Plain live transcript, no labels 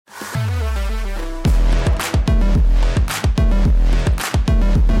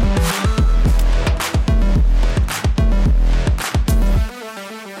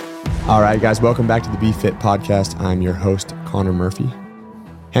All right, guys, welcome back to the Be Fit podcast. I'm your host, Connor Murphy.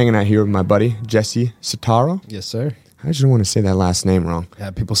 Hanging out here with my buddy, Jesse Setaro. Yes, sir. I just don't want to say that last name wrong.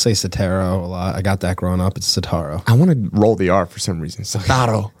 Yeah, people say Setaro a lot. I got that growing up. It's Setaro. I want to roll the R for some reason.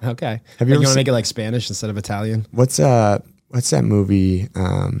 Setaro. Okay. Have you ever want to seen- make it like Spanish instead of Italian? What's that movie?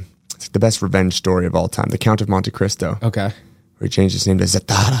 It's the best revenge story of all time, The Count of Monte Cristo, Okay. where he changed his name to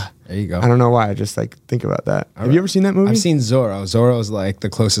Setara. There you go. I don't know why. I just think about that. Have you ever seen that movie? I've seen Zorro. Zorro's like the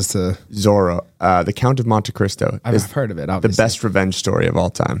closest to... Zorro. The Count of Monte Cristo. I've heard of it, obviously. The best revenge story of all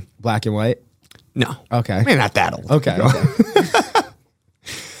time. Black and white? No. Okay. I mean, not that old. Okay.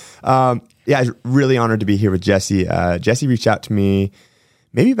 Yeah, I was really honored to be here with Jesse. Jesse reached out to me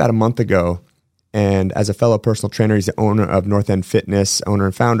maybe about a month ago, and as a fellow personal trainer, he's the owner of North End Fitness, owner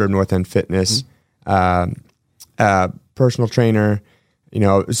and founder of North End Fitness, personal trainer. You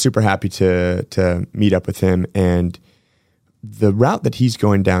know, super happy to meet up with him, and the route that he's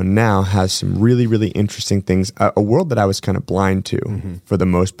going down now has some really, really interesting things, a world that I was kind of blind to for the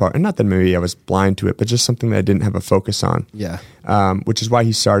most part. And not that maybe I was blind to it, but just something that I didn't have a focus on. Yeah. Which is why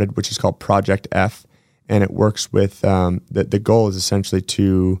he started, which is called Project F. And it works with, the goal is essentially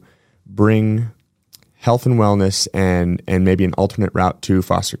to bring health and wellness and maybe an alternate route to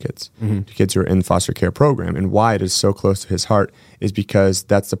foster kids, to kids who are in the foster care program. And why it is so close to his heart is because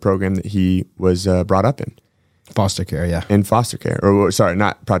that's the program that he was brought up in. Foster care, yeah. In foster care, or sorry,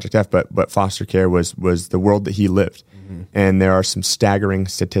 not Project F, but foster care was the world that he lived. And there are some staggering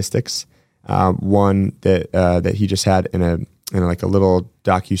statistics. One that he just had in a little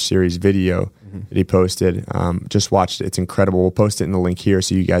docu-series video that he posted. Just watched it. It's incredible. We'll post it in the link here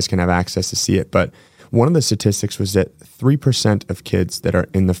so you guys can have access to see it. But one of the statistics was that 3% of kids that are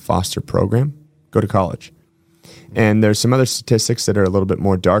in the foster program go to college. And there's some other statistics that are a little bit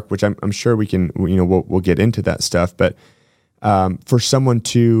more dark, which I'm sure we can, we'll get into that stuff. But for someone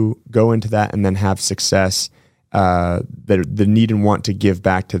to go into that and then have success, the need and want to give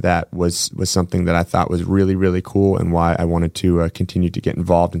back to that was something that I thought was really, really cool, and why I wanted to continue to get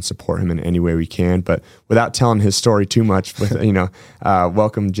involved and support him in any way we can. But without telling his story too much,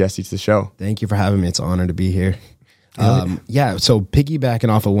 welcome Jesse to the show. Thank you for having me. It's an honor to be here. So piggybacking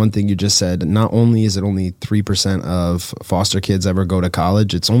off of one thing you just said, not only is it only 3% of foster kids ever go to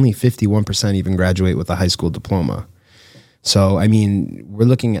college, it's only 51% even graduate with a high school diploma. So, I mean, we're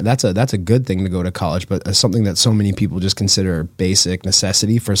looking at, that's a good thing to go to college, but as something that so many people just consider basic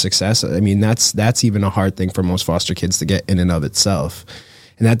necessity for success. I mean, that's even a hard thing for most foster kids to get in and of itself.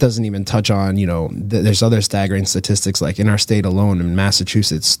 And that doesn't even touch on, there's other staggering statistics, like in our state alone, in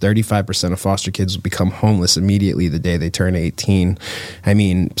Massachusetts, 35% of foster kids will become homeless immediately the day they turn 18. I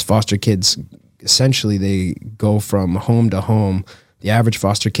mean, foster kids, essentially, they go from home to home. The average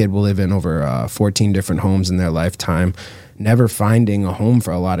foster kid will live in over 14 different homes in their lifetime, never finding a home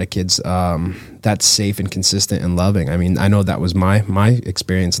for a lot of kids that's safe and consistent and loving. I mean, I know that was my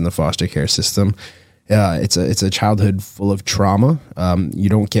experience in the foster care system. It's a childhood full of trauma. You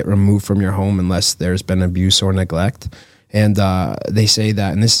don't get removed from your home unless there's been abuse or neglect. And they say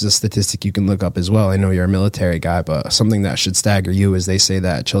that, and this is a statistic you can look up as well. I know you're a military guy, but something that should stagger you is they say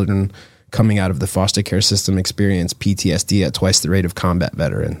that children coming out of the foster care system experience PTSD at twice the rate of combat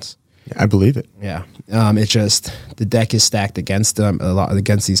veterans. Yeah, I believe it. Yeah. It's just the deck is stacked against them, a lot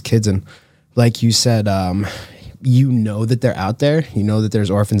against these kids. And like you said, that they're out there, that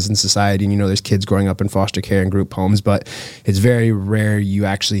there's orphans in society, and there's kids growing up in foster care and group homes, but it's very rare you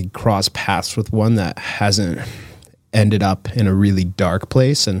actually cross paths with one that hasn't ended up in a really dark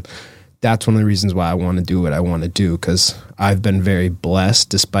place. And that's one of the reasons why I want to do what I want to do, because I've been very blessed,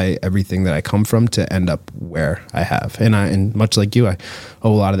 despite everything that I come from, to end up where I have. And much like you, I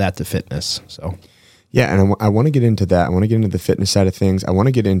owe a lot of that to fitness. So. Yeah, and I want to get into that. I want to get into the fitness side of things. I want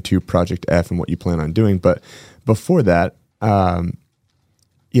to get into Project F and what you plan on doing. But before that, I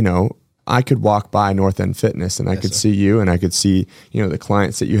could walk by North End Fitness and I could see you, and I could see, the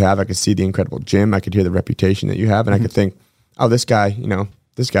clients that you have. I could see the incredible gym. I could hear the reputation that you have, and I could think, oh, this guy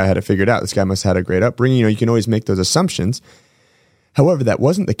had it figured out. This guy must have had a great upbringing. You can always make those assumptions. However, that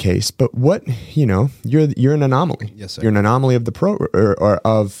wasn't the case. But what, you're an anomaly. Yes, sir. You're an anomaly of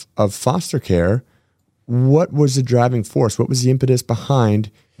the of foster care. What was the driving force? What was the impetus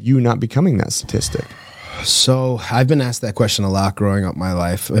behind you not becoming that statistic? So I've been asked that question a lot growing up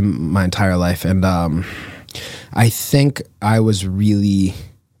my entire life. And I think I was really,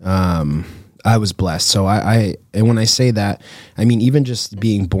 I was blessed. So and when I say that, I mean, even just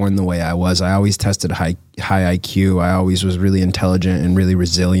being born the way I was, I always tested high IQ. I always was really intelligent and really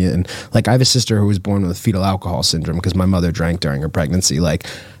resilient. And like, I have a sister who was born with fetal alcohol syndrome because my mother drank during her pregnancy. Like,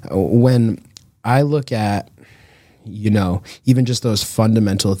 when I look at, even just those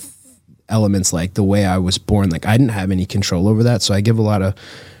fundamental elements like the way I was born. Like I didn't have any control over that. So I give a lot of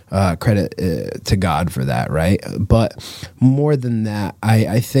credit to God for that, right? But more than that,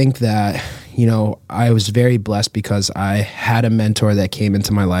 I think that, you know, I was very blessed because I had a mentor that came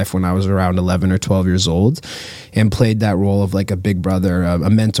into my life when I was around 11 or 12 years old and played that role of like a big brother, a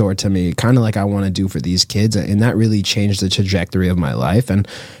mentor to me, kind of like I want to do for these kids. And that really changed the trajectory of my life. And,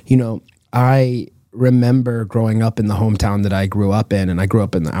 you know, I remember growing up in the hometown that I grew up in, and I grew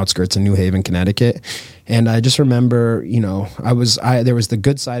up in the outskirts of New Haven, Connecticut. And I just remember, you know, there was the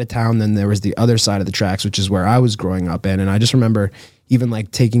good side of town, then there was the other side of the tracks, which is where I was growing up in. And I just remember even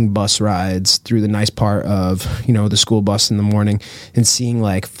like taking bus rides through the nice part of, you know, the school bus in the morning and seeing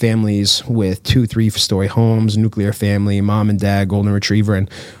like families with 2-3-story homes, nuclear family, mom and dad, golden retriever.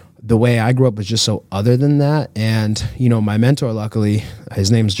 And the way I grew up was just so other than that. And, you know, my mentor, luckily, his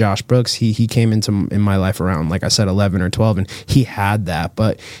name's Josh Brooks. He came in my life around, like I said, 11 or 12, and he had that,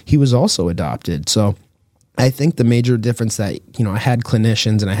 but he was also adopted. So I think the major difference that, you know, I had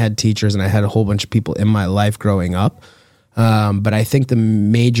clinicians and I had teachers and I had a whole bunch of people in my life growing up. But I think the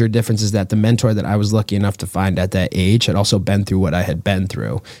major difference is that the mentor that I was lucky enough to find at that age had also been through what I had been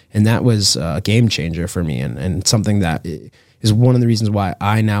through. And that was a game changer for me, and something that is one of the reasons why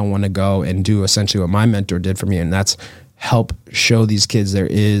I now want to go and do essentially what my mentor did for me. And that's help show these kids there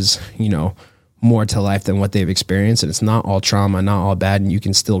is, you know, more to life than what they've experienced. And it's not all trauma, not all bad. And you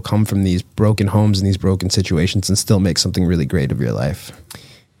can still come from these broken homes and these broken situations and still make something really great of your life.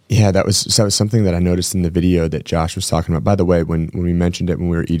 Yeah, that was something that I noticed in the video that Josh was talking about. By the way, when we mentioned it when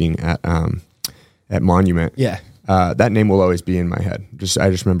we were eating at Monument, yeah, that name will always be in my head. I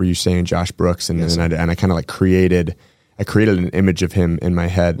just remember you saying Josh Brooks, and yes, I kind of like created an image of him in my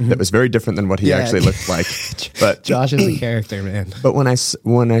head that was very different than what he actually looked like. But Josh is a character, man. But when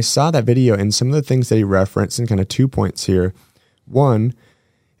I saw that video and some of the things that he referenced, and kind of 2 points here, one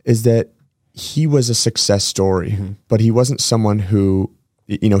is that he was a success story, but he wasn't someone who,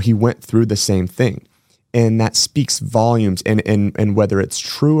 you know, he went through the same thing, and that speaks volumes. And whether it's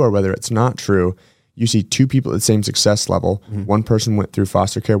true or whether it's not true, you see two people at the same success level. One person went through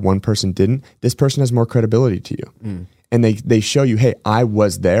foster care, one person didn't. This person has more credibility to you. And they show you, hey, I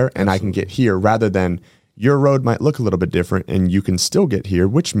was there and I can get here, rather than your road might look a little bit different and you can still get here,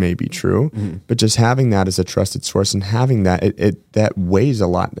 which may be true. But just having that as a trusted source and having that, that weighs a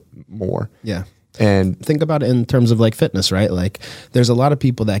lot more. Yeah. And think about it in terms of like fitness, right? Like there's a lot of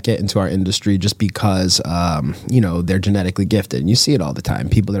people that get into our industry just because, you know, they're genetically gifted, and you see it all the time.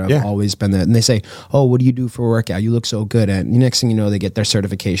 People that have always been there, and they say, oh, what do you do for a workout? You look so good. And the next thing you know, they get their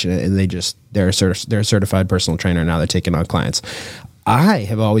certification and they're a certified personal trainer. Now they're taking on clients. I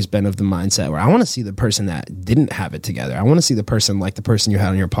have always been of the mindset where I want to see the person that didn't have it together. I want to see the person like the person you had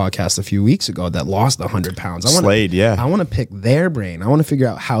on your podcast a few weeks ago that lost 100 pounds. I want to pick their brain. I want to figure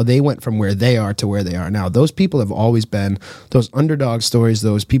out how they went from where they are to where they are now. Those people have always been those underdog stories,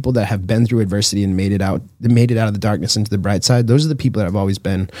 those people that have been through adversity and made it out of the darkness into the bright side. Those are the people that I've always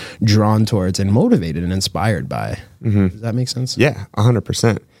been drawn towards and motivated and inspired by. Does that make sense? Yeah,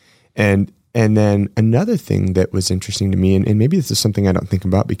 100%. And then another thing that was interesting to me, and maybe this is something I don't think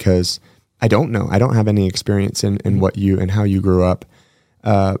about because I don't know. I don't have any experience in what you and how you grew up.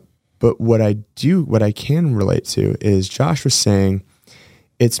 But what I can relate to is Josh was saying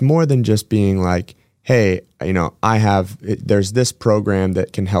it's more than just being like, hey, you know, there's this program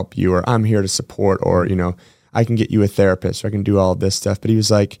that can help you, or I'm here to support, or, you know, I can get you a therapist, or I can do all of this stuff. But he was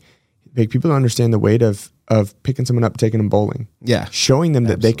like, people don't understand the weight of picking someone up, taking them bowling. Yeah. Showing them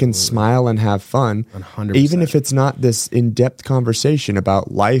that they can smile and have fun. 100%. Even if it's not this in-depth conversation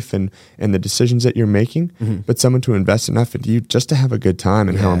about life and the decisions that you're making, but someone to invest enough into you just to have a good time,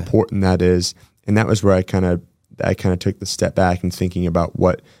 and how important that is. And that was where I kind of took the step back and thinking about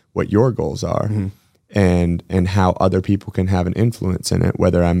what your goals are, and how other people can have an influence in it,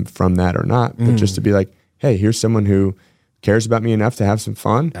 whether I'm from that or not, but just to be like, hey, here's someone who cares about me enough to have some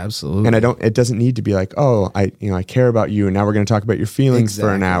fun. Absolutely. And it doesn't need to be like, oh, I care about you, and now we're going to talk about your feelings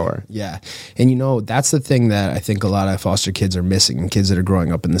for an hour. Yeah. And you know, that's the thing that I think a lot of foster kids are missing, and kids that are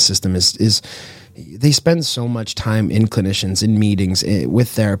growing up in the system is they spend so much time in clinicians, in meetings, with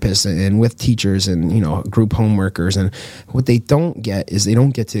therapists and with teachers and, you know, group home workers. And what they don't get is they don't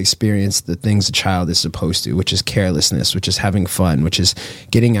get to experience the things a child is supposed to, which is carelessness, which is having fun, which is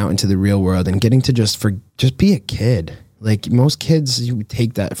getting out into the real world and getting to just be a kid. Like most kids, you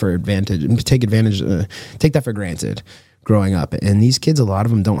take that for granted growing up, and these kids, a lot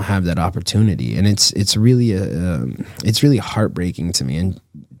of them don't have that opportunity, and it's really heartbreaking to me. And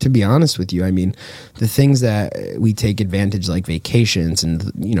to be honest with you, I mean, the things that we take advantage, like vacations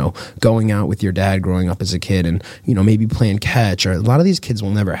and, you know, going out with your dad growing up as a kid and, you know, maybe playing catch, or a lot of these kids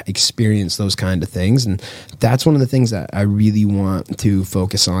will never experience those kind of things. And that's one of the things that I really want to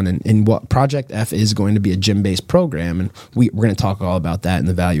focus on. And what Project F is going to be a gym-based program. And we're going to talk all about that and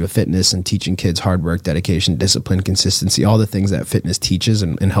the value of fitness and teaching kids hard work, dedication, discipline, consistency, all the things that fitness teaches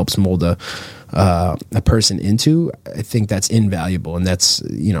and helps mold a person into. I think that's invaluable. And that's,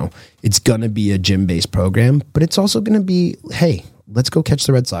 you know, it's going to be a gym-based program, but it's also going to be, hey, let's go catch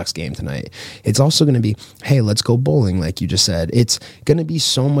the Red Sox game tonight. It's also going to be, hey, let's go bowling, like you just said. It's going to be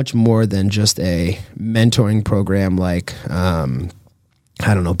so much more than just a mentoring program like,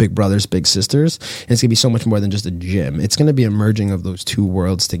 I don't know, Big Brothers, Big Sisters. And it's going to be so much more than just a gym. It's going to be a merging of those two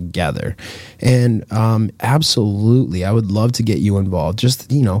worlds together. And absolutely, I would love to get you involved.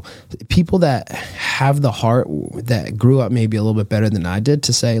 Just, you know, people that have the heart, that grew up maybe a little bit better than I did,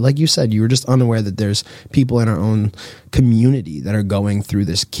 to say, like you said, you were just unaware that there's people in our own community that are going through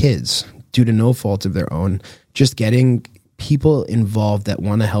this, kids, due to no fault of their own. Just getting people involved that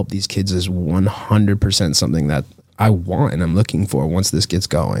want to help these kids is 100% something that I want and I'm looking for once this gets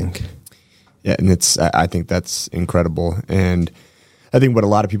going. Yeah, and I think that's incredible. And I think what a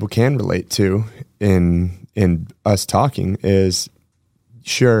lot of people can relate to in us talking is,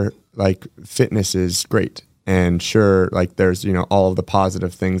 sure, like, fitness is great. And sure, like, there's, you know, all of the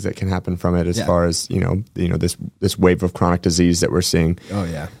positive things that can happen from it as far as, you know, this wave of chronic disease that we're seeing. Oh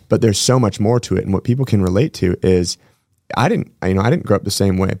yeah. But there's so much more to it. And what people can relate to is, I didn't grow up the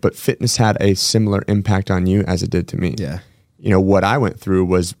same way, but fitness had a similar impact on you as it did to me. Yeah. You know, what I went through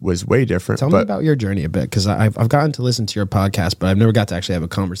was way different. Tell me about your journey a bit, because I've gotten to listen to your podcast, but I've never got to actually have a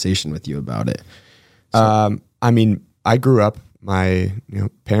conversation with you about it. So. I mean, I grew up, my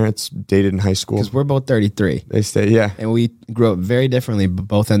parents dated in high school. Because we're both 33. They say, yeah. And we grew up very differently, but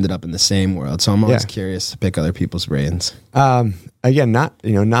both ended up in the same world. So I'm always curious to pick other people's brains. Again, not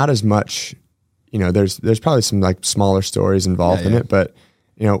as much. You know, there's probably some like smaller stories involved in it, but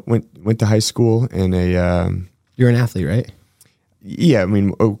you know, went to high school in a. You're an athlete, right? Yeah, I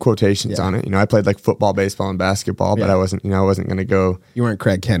mean, quotations on it. You know, I played like football, baseball, and basketball, but I wasn't going to go. You weren't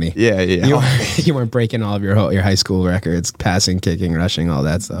Craig Kenny. Yeah. You weren't breaking all of your high school records, passing, kicking, rushing, all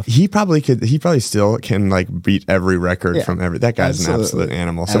that stuff. He probably could. He probably still can like beat every record from every. That guy's an absolute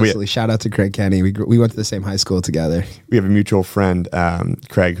animal. So absolutely. Shout out to Craig Kenny. We went to the same high school together. We have a mutual friend,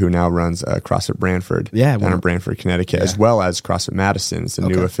 Craig, who now runs CrossFit Brantford. down in Brantford, Connecticut, as well as CrossFit Madison. It's a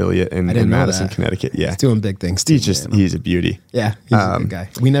new affiliate in Madison, Connecticut. Yeah, he's doing big things. He's a beauty. Yeah, he's a good guy.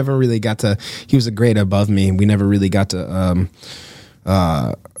 We never really got to, he was a grade above me. We never really got to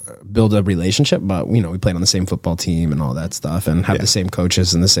build a relationship, but we played on the same football team and all that stuff and have the same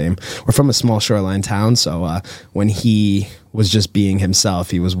coaches and we're from a small shoreline town. So when he was just being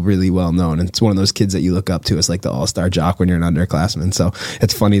himself, he was really well known. And it's one of those kids that you look up to as like the all-star jock when you're an underclassman. So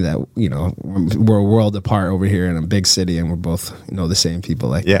it's funny that, we're a world apart over here in a big city and we're both, the same people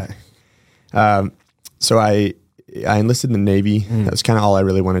like that. So I enlisted in the Navy. That was kind of all I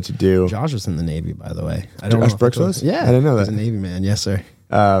really wanted to do. Josh was in the Navy, by the way. I don't Josh know Brooks was? Yeah. I didn't know that. He was a Navy man. Yes, sir.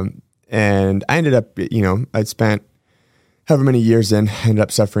 And I ended up, I'd spent however many years in, ended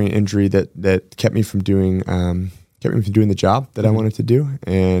up suffering an injury that kept me from doing the job that I wanted to do.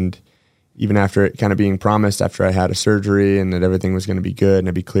 And even after it kind of being promised, after I had a surgery and that everything was going to be good and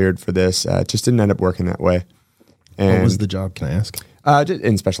I'd be cleared for this, it just didn't end up working that way. And what was the job? Can I ask?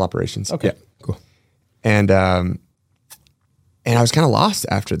 In special operations. Okay. Yeah. Cool. And I was kind of lost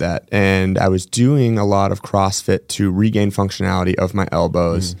after that. And I was doing a lot of CrossFit to regain functionality of my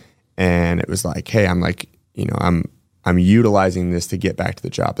elbows. And it was like, hey, I'm utilizing this to get back to the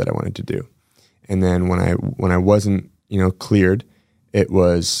job that I wanted to do. And then when I wasn't, cleared, it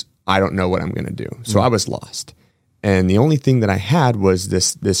was, I don't know what I'm going to do. So I was lost. And the only thing that I had was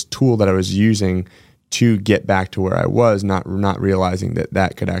this tool that I was using to get back to where I was, not realizing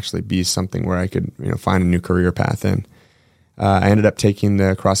that could actually be something where I could, find a new career path in. I ended up taking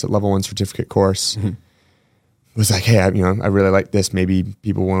the CrossFit Level 1 certificate course. It was like, hey, I really like this. Maybe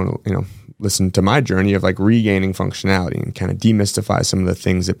people want to, listen to my journey of like regaining functionality and kind of demystify some of the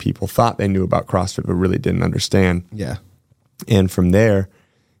things that people thought they knew about CrossFit but really didn't understand. Yeah. And from there,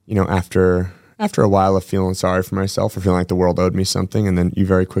 after a while of feeling sorry for myself or feeling like the world owed me something, and then you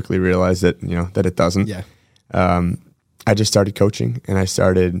very quickly realize that, that it doesn't. Yeah. I just started coaching and I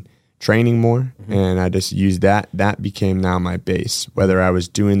started training more, and I just used that. That became now my base. Whether I was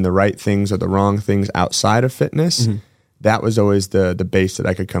doing the right things or the wrong things outside of fitness, that was always the base that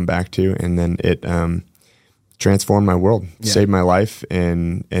I could come back to, and then it transformed my world, saved my life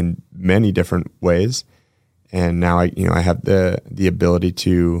in many different ways. And now I have the ability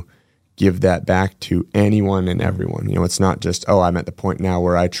to give that back to anyone and everyone. It's not just, I'm at the point now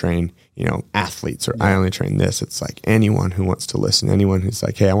where I train, athletes, or I only train this. It's like anyone who wants to listen, anyone who's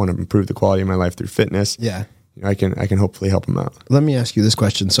like, hey, I want to improve the quality of my life through fitness. Yeah. I can hopefully help them out. Let me ask you this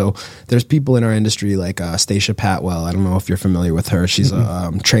question. So there's people in our industry like Stacia Patwell. I don't know if you're familiar with her. She's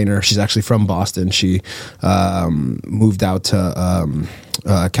a trainer. She's actually from Boston. She moved out to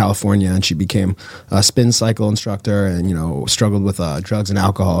California, and she became a spin cycle instructor, and struggled with drugs and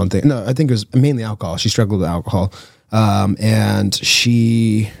alcohol and no, I think it was mainly alcohol. She struggled with alcohol. And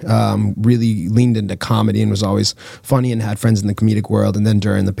she really leaned into comedy and was always funny and had friends in the comedic world. And then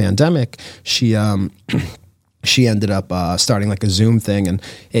during the pandemic, she ended up starting like a Zoom thing, and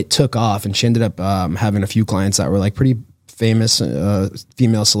it took off, and she ended up having a few clients that were like pretty famous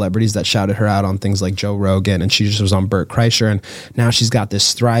female celebrities that shouted her out on things like Joe Rogan, and she just was on Burt Kreischer, and now she's got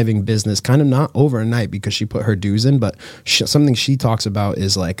this thriving business, kind of not overnight because she put her dues in, but something she talks about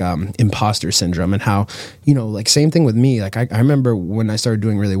is like imposter syndrome, and how, like same thing with me. Like I remember when I started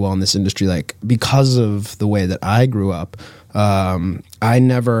doing really well in this industry, like because of the way that I grew up, I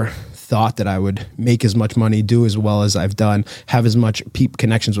never thought that I would make as much money, do as well as I've done, have as much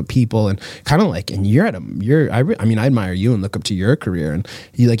connections with people, and kind of like, and I admire you and look up to your career, and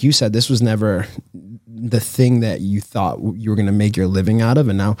like you said, this was never the thing that you thought you were going to make your living out of,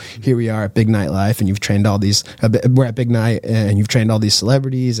 and now here we are at Big Night Life, and you've trained all these, we're at Big Night, and you've trained all these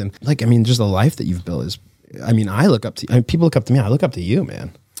celebrities, and like, just the life that you've built is, I look up to, people look up to me, I look up to you,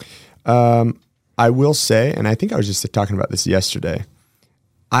 man. I will say, and I think I was just talking about this yesterday,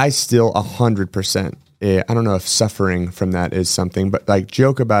 I still 100%, I don't know if suffering from that is something, but like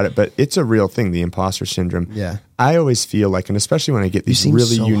joke about it, but it's a real thing, the imposter syndrome. Yeah. I always feel like, and especially when I get these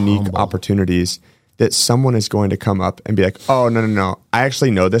really so unique opportunities, that someone is going to come up and be like, oh, no, I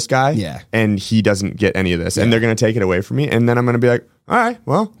actually know this guy, and he doesn't get any of this, and they're going to take it away from me, and then I'm going to be like, all right,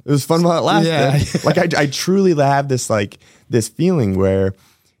 well, it was fun while it lasted. Yeah. Like I truly have this this feeling where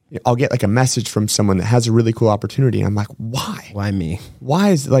I'll get like a message from someone that has a really cool opportunity, and I'm like, why? Why me?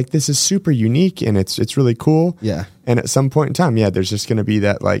 Why is like, this is super unique, and it's really cool. Yeah. And at some point in time, there's just going to be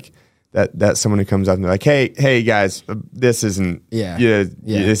that like that someone who comes up and they're like, hey guys, this isn't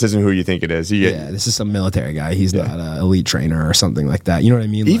this isn't who you think it is. This is some military guy. He's not an elite trainer or something like that. You know what I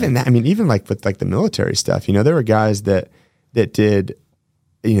mean? Even that. Even like with like the military stuff. There were guys that did,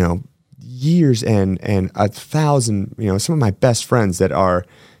 years and 1,000. Some of my best friends that are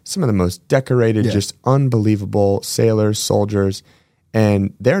some of the most decorated, just unbelievable sailors, soldiers,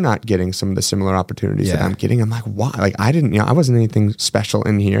 and they're not getting some of the similar opportunities that I'm getting. I'm like, why? Like, I didn't, I wasn't anything special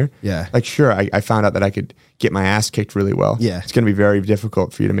in here. Yeah. Like, sure, I found out that I could get my ass kicked really well. Yeah. It's going to be very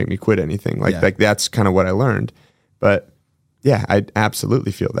difficult for you to make me quit anything. Like that's kind of what I learned. But yeah, I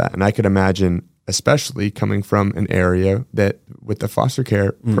absolutely feel that. And I could imagine, especially coming from an area that with the foster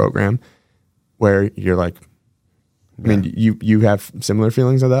care program, where you're like, you have similar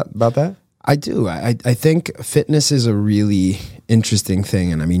feelings about that? I do. I think fitness is a really interesting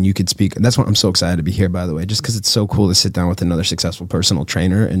thing. And you could speak. That's why I'm so excited to be here, by the way, just because it's so cool to sit down with another successful personal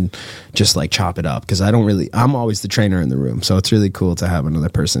trainer and just like chop it up. Because I'm always the trainer in the room. So it's really cool to have another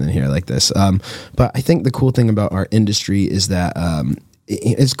person in here like this. But I think the cool thing about our industry is that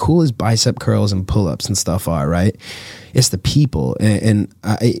as cool as bicep curls and pull-ups and stuff are, right? It's the people. And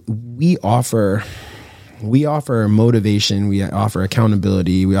we offer motivation, we offer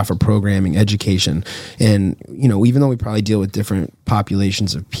accountability, we offer programming, education. And, even though we probably deal with different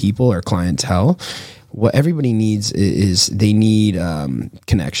populations of people or clientele, what everybody needs is they need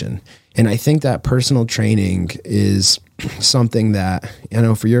connection. And I think that personal training is something that,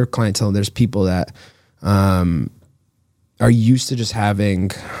 for your clientele, there's people that are used to just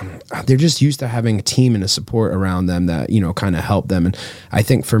having a team and a support around them that, kind of help them. And I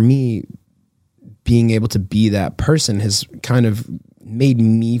think for me, being able to be that person has kind of made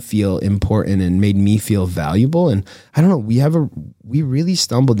me feel important and made me feel valuable. And I don't know, we really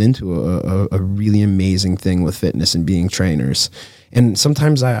stumbled into a really amazing thing with fitness and being trainers. And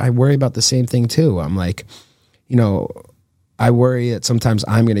sometimes I worry about the same thing too. I'm like, I worry that sometimes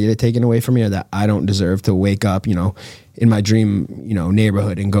I'm going to get it taken away from me, or that I don't deserve to wake up, in my dream,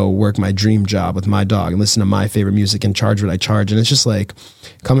 neighborhood and go work my dream job with my dog and listen to my favorite music and charge what I charge. And it's just like,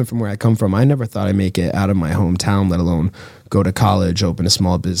 coming from where I come from, I never thought I'd make it out of my hometown, let alone go to college, open a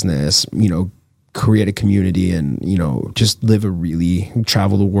small business, create a community, and, just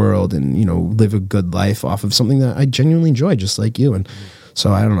travel the world and, live a good life off of something that I genuinely enjoy, just like you. And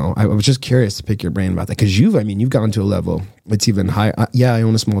so I don't know. I was just curious to pick your brain about that, because you've gotten to a level it's even higher. I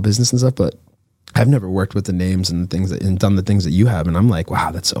own a small business and stuff, but I've never worked with the names and things and done the things that you have. And I'm like,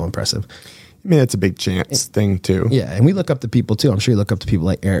 wow, that's so impressive. I mean, it's a big chance thing too. Yeah, and we look up to people too. I'm sure you look up to people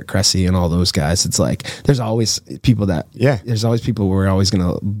like Eric Cressy and all those guys. It's like there's always people there's always people we're always going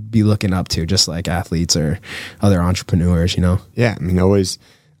to be looking up to, just like athletes or other entrepreneurs, you know? Yeah, I mean, always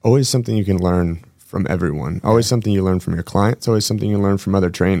something you can learn from everyone. Always something you learn from your clients. Always something you learn from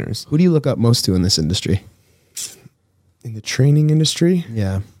other trainers. Who do you look up most to in this industry? In the training industry?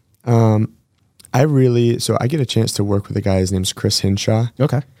 Yeah. I get a chance to work with a guy. His name's Chris Hinshaw.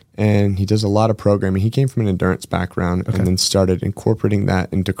 Okay. And he does a lot of programming. He came from an endurance background and then started incorporating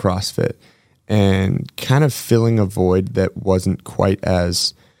that into CrossFit and kind of filling a void that wasn't quite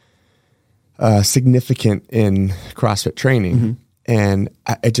as significant in CrossFit training. Mm-hmm. And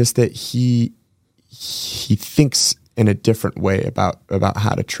I just that he thinks in a different way about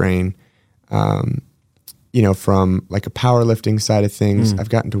how to train. You know, from like a powerlifting side of things, I've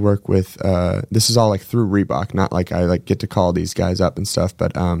gotten to work with, this is all like through Reebok, not like I like get to call these guys up and stuff,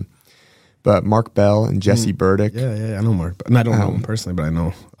 but Mark Bell and Jesse Burdick. Yeah, I know Mark. And I don't know him personally, but I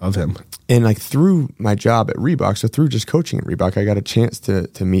know of him. And like through my job at Reebok, so through just coaching at Reebok, I got a chance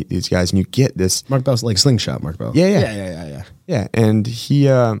to meet these guys, and you get this. Mark Bell's like Slingshot Mark Bell. Yeah. And he,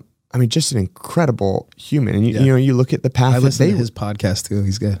 I mean, just an incredible human. And you know, you look at the path I listen to his podcast too.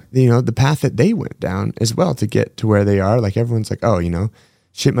 He's good. You know, the path that they went down as well to get to where they are. Like everyone's like, oh, you know,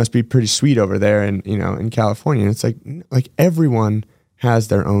 shit must be pretty sweet over there and, you know, in California. And it's like everyone has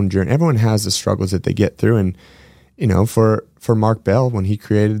their own journey. Everyone has the struggles that they get through. And, you know, for Mark Bell, when he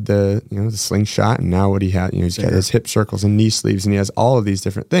created the slingshot and now what he had, you know, he's got his hip circles and knee sleeves and he has all of these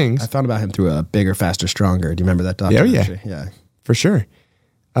different things. I found about him through a Bigger, Faster, Stronger. Do you remember that documentary? Yeah. For sure.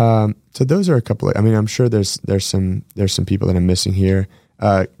 So those are a couple of, I mean, I'm sure there's some people that I'm missing here.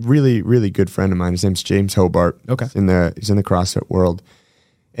 Really, really good friend of mine. His name's James Hobart. Okay. He's in the CrossFit world.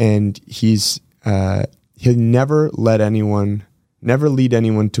 And he'll never lead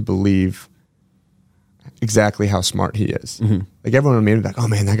anyone to believe exactly how smart he is. Mm-hmm. Like everyone will be like, oh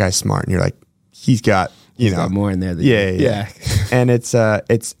man, that guy's smart. And you're like, he's got more in there than yeah. And it's I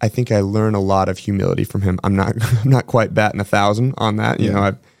think I learn a lot of humility from him. I'm not quite batting 1,000 on that. You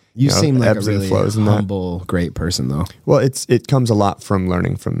know, you seem like a really humble, great person though. Well, it comes a lot from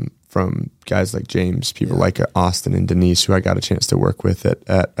learning from guys like James, people like Austin and Denise, who I got a chance to work with at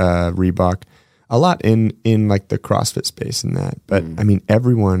Reebok, a lot in like the CrossFit space and that. But I mean,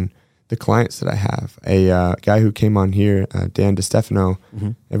 everyone, the clients that I have, a guy who came on here, Dan DeStefano,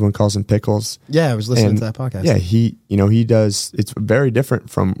 everyone calls him Pickles. Yeah, I was listening to that podcast. Yeah, he does. It's very different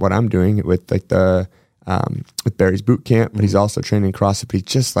from what I'm doing with like the with Barry's boot camp, but he's also training CrossFit. But he's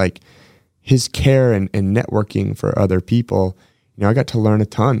just like his care and networking for other people. You know, I got to learn a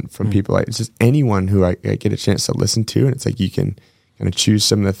ton from people. Like it's just anyone who I get a chance to listen to, and it's like you can kind of choose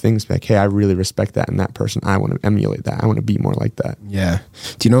some of the things. Like, hey, I really respect that in that person. I want to emulate that. I want to be more like that. Yeah.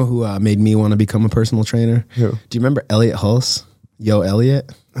 Do you know who made me want to become a personal trainer? Who? Do you remember Elliot Hulse? Yo,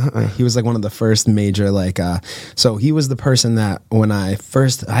 Elliot? He was like one of the first major so he was the person that when I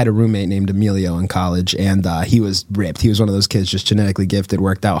had a roommate named Emilio in college, and he was ripped. He was one of those kids just genetically gifted,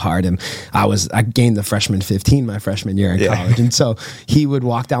 worked out hard, and I gained the freshman 15 my freshman year in college. And so he would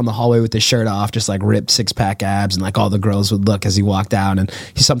walk down the hallway with his shirt off, just like ripped 6-pack abs, and like all the girls would look as he walked out, and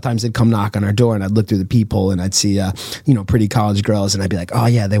sometimes they'd come knock on our door, and I'd look through the peephole and I'd see pretty college girls, and I'd be like, oh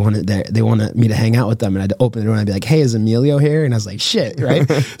yeah, they wanted me to hang out with them, and I'd open the door and I'd be like, hey, is Emilio here? And I was like, shit, right?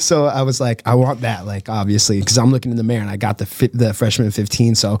 So I was like, I want that, like, obviously, because I'm looking in the mirror and I got the freshman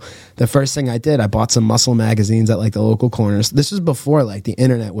 15. So the first thing I did, I bought some muscle magazines at like the local corners. This was before like the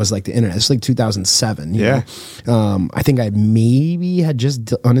internet was like the internet. It's like 2007. You know? I think I maybe had just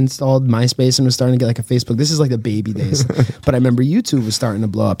uninstalled MySpace and was starting to get like a Facebook. This is like the baby days. But I remember YouTube was starting to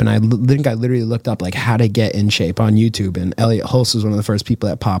blow up, and I think I literally looked up like how to get in shape on YouTube, and Elliot Hulse was one of the first people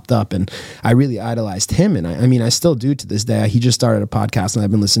that popped up, and I really idolized him. And I mean, I still do to this day. He just started a podcast and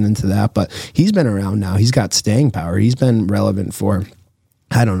I've been listening to that, but he's been around now. He's got staying power. He's been relevant for,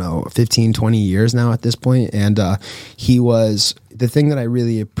 I don't know, 15, 20 years now at this point. And he was, the thing that I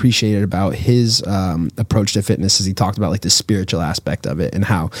really appreciated about his approach to fitness is he talked about like the spiritual aspect of it and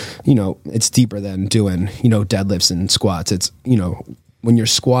how, you know, it's deeper than doing, you know, deadlifts and squats. It's, you know, when you're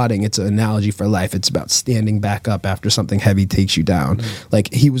squatting, it's an analogy for life. It's about standing back up after something heavy takes you down.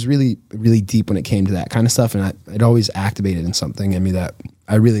 Like he was really, really deep when it came to that kind of stuff. And it always activated in something in me that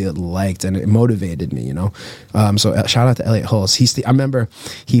I really liked, and it motivated me, So shout out to Elliot Hulse. I remember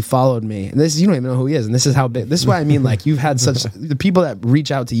he followed me, and you don't even know who he is, and this is how big. This is why I mean, like, you've had such the people that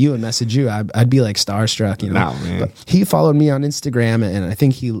reach out to you and message you. I'd be like starstruck, No, man. But he followed me on Instagram, and I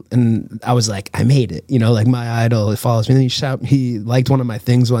think and I was like, I made it, like my idol. It follows me. And he liked one of my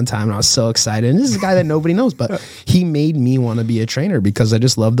things one time, and I was so excited. And this is a guy that nobody knows, but he made me want to be a trainer because I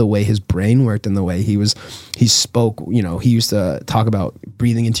just loved the way his brain worked and the way he spoke. He used to talk about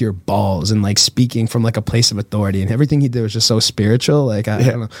breathing into your balls and like speaking from like a place of authority, and everything he did was just so spiritual. Like I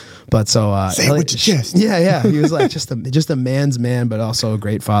don't know, but so say it with your chest. Yeah. He was like just a man's man, but also a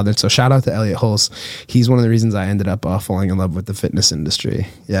great father. So shout out to Elliot Hulse. He's one of the reasons I ended up falling in love with the fitness industry.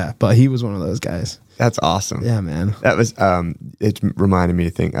 Yeah, but he was one of those guys. That's awesome. Yeah, man. That was it reminded me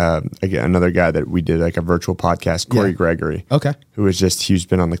to think again, another guy that we did like a virtual podcast, Corey Gregory. Okay. He's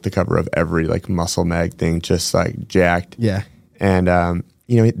been on like the cover of every like muscle mag thing, just like jacked. Yeah. And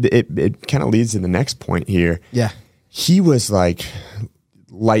it kind of leads to the next point here. Yeah. He was like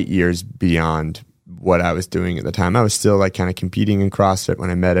light years beyond what I was doing at the time. I was still like kind of competing in CrossFit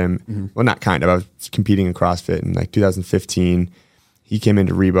when I met him. Mm-hmm. Well, not kind of. I was competing in CrossFit in like 2015. He came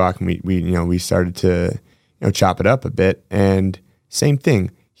into Reebok, and we started to chop it up a bit. And same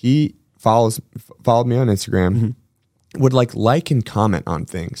thing, he followed me on Instagram, mm-hmm. would like and comment on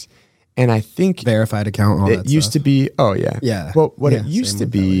things. And I think verified account. All it used to be. Oh yeah, yeah. Well, what it used to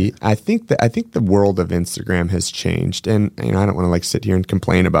be, I think the world of Instagram has changed, and I don't want to like sit here and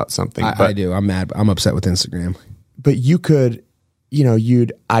complain about something. I do. I'm mad. I'm upset with Instagram. But you could,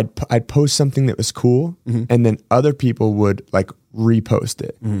 I'd post something that was cool, mm-hmm. and then other people would like repost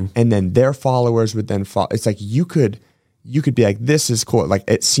it, mm-hmm. and then their followers would then follow. It's like you could be like, this is cool. Like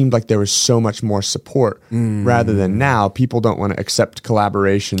it seemed like there was so much more support rather than now. People don't want to accept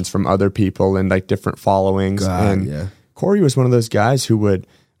collaborations from other people and like different followings. Corey was one of those guys who would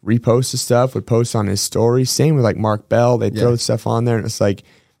repost the stuff, would post on his story. Same with like Mark Bell. They'd throw stuff on there, and it's like,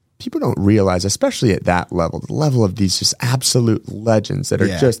 people don't realize, especially at that level, the level of these just absolute legends that are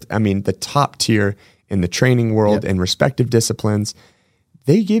just, the top tier in the training world in respective disciplines.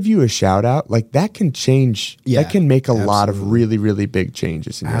 They give you a shout out, like that can change. That can make a lot of really, really big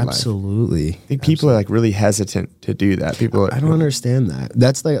changes in your life. Absolutely. I think people are like really hesitant to do that. I don't understand that.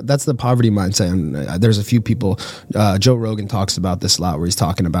 That's the poverty mindset. And there's a few people. Joe Rogan talks about this a lot, where he's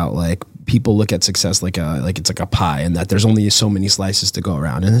talking about like people look at success like it's like a pie, and that there's only so many slices to go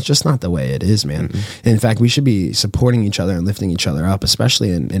around, and it's just not the way it is, man. Mm-hmm. And in fact, we should be supporting each other and lifting each other up,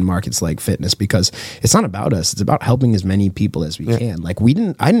 especially in markets like fitness, because it's not about us. It's about helping as many people as we can. Like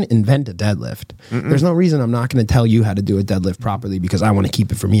I didn't invent a deadlift. Mm-mm. There's no reason I'm not going to tell you how to do a deadlift properly because I want to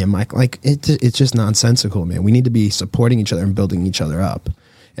keep it for me and Mike. Like it's just nonsensical, man. We need to be supporting each other and building each other up.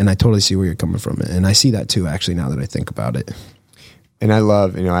 And I totally see where you're coming from. And I see that too, actually, now that I think about it. And I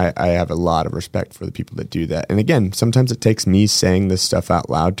love, I have a lot of respect for the people that do that. And again, sometimes it takes me saying this stuff out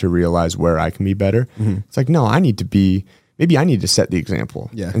loud to realize where I can be better. Mm-hmm. It's like, no, maybe I need to set the example.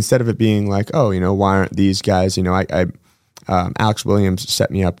 Yeah. Instead of it being like, oh, why aren't these guys, Alex Williams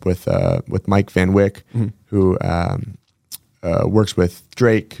set me up with Mike Van Wyck, mm-hmm. who works with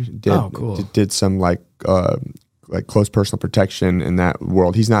Drake. Did some like close personal protection in that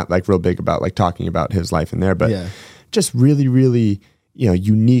world. He's not like real big about like talking about his life in there, but just really, really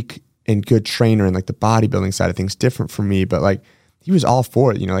unique and good trainer and like the bodybuilding side of things. Different from me, but like he was all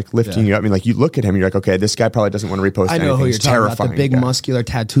for it, like lifting you up. I mean, like you look at him, you're like, okay, this guy probably doesn't want to repost anything. I know who you're talking about, the big muscular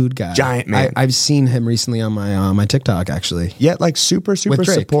tattooed guy. Giant man. I've seen him recently on my TikTok, actually. Yeah, like super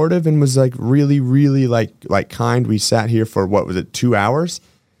supportive, and was like really, really like kind. We sat here for, 2 hours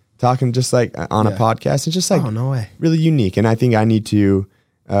talking just like on a podcast. It's just like, oh, no way. Really unique. And I think I need to,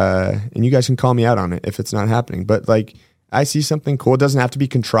 and you guys can call me out on it if it's not happening, but like, I see something cool. It doesn't have to be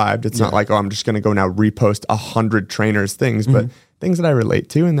contrived. It's not like, oh, I'm just going to go now repost 100 trainers things, but things that I relate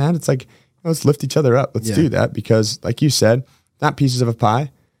to, and that it's like, let's lift each other up. Let's do that, because like you said, not pieces of a pie.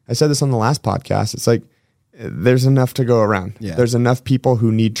 I said this on the last podcast. It's like, there's enough to go around. Yeah. There's enough people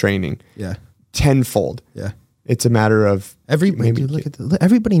who need training. Yeah. Tenfold. Yeah. It's a matter of everybody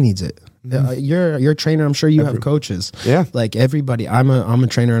needs it. Mm-hmm. You're a trainer. I'm sure you have coaches. Yeah, like everybody. I'm a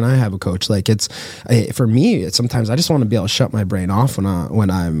trainer and I have a coach. Like for me. Sometimes I just want to be able to shut my brain off when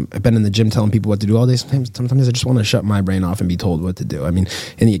I've been in the gym telling people what to do all day. Sometimes I just want to shut my brain off and be told what to do. I mean,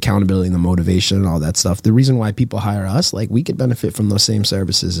 and the accountability and the motivation and all that stuff. The reason why people hire us, like we could benefit from those same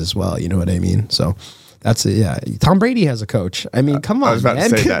services as well. You know what I mean? So. That's it, yeah. Tom Brady has a coach. I mean, come on, man.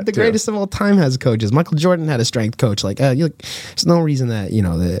 The greatest of all time has coaches. Michael Jordan had a strength coach. Like, there's no reason that,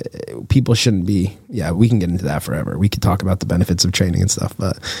 that people shouldn't be. Yeah, we can get into that forever. We could talk about the benefits of training and stuff,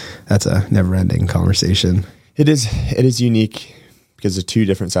 but that's a never-ending conversation. It is unique because the two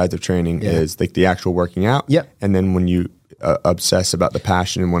different sides of training is like the actual working out. Yep. And then when you obsess about the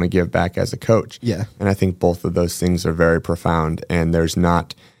passion and want to give back as a coach. Yeah. And I think both of those things are very profound. And I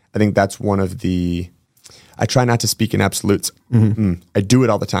think that's one of I try not to speak in absolutes. I do it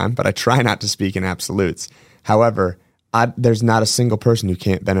all the time, but I try not to speak in absolutes. However, there's not a single person who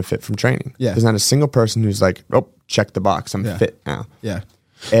can't benefit from training. Yeah. There's not a single person who's like, oh, check the box. I'm fit now. Yeah.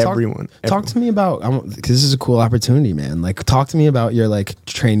 Everyone. Talk to me about, because this is a cool opportunity, man. Like, talk to me about your like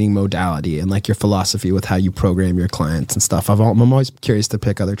training modality and like your philosophy with how you program your clients and stuff. I'm always curious to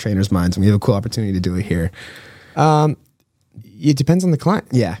pick other trainers' minds, and we have a cool opportunity to do it here. It depends on the client.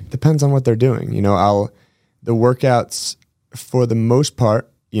 Yeah. Depends on what they're doing. The workouts for the most part,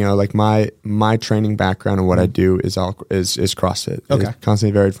 like my training background and what I do is CrossFit. Okay. It's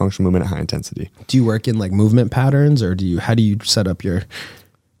constantly varied functional movement at high intensity. Do you work in like movement patterns, or how do you set up your,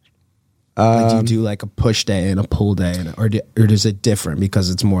 do you do like a push day and a pull day, or is it different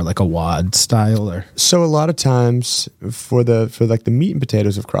because it's more like a WOD style? Or so a lot of times for like the meat and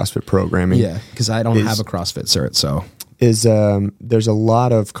potatoes of CrossFit programming. Yeah, because I don't have a CrossFit cert, so there's a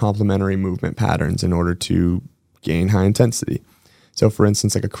lot of complementary movement patterns in order to gain high intensity. So for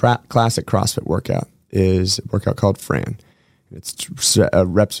instance, like a classic CrossFit workout is a workout called Fran. It's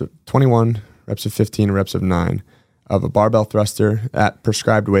reps of 21, reps of 15, reps of 9 of a barbell thruster at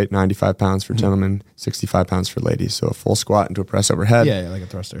prescribed weight, 95 pounds for gentlemen, 65 pounds for ladies. So a full squat into a press overhead. Yeah, like a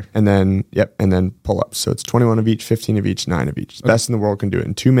thruster. And then, and then pull-ups. So it's 21 of each, 15 of each, 9 of each. The best in the world can do it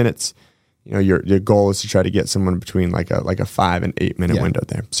in 2 minutes. Your goal is to try to get someone between like a 5 and 8 minute window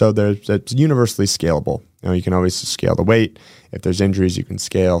there. So it's universally scalable. You can always scale the weight. If there's injuries, you can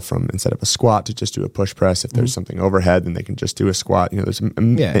scale from instead of a squat to just do a push press. If there's something overhead, then they can just do a squat. There's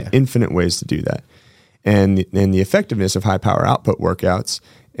infinite ways to do that. And the effectiveness of high power output workouts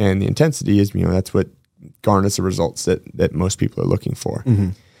and the intensity is, that's what garners the results that most people are looking for.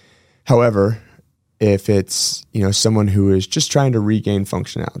 However, if it's, someone who is just trying to regain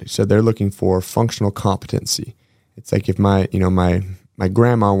functionality, so they're looking for functional competency. It's like if my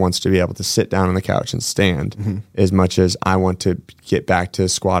grandma wants to be able to sit down on the couch and stand as much as I want to get back to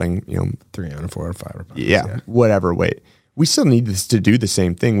squatting, 300, 400, 500 pounds. Yeah, whatever weight. We still need to do the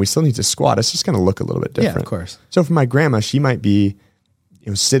same thing. We still need to squat. It's just going to look a little bit different. Yeah, of course. So for my grandma, she might be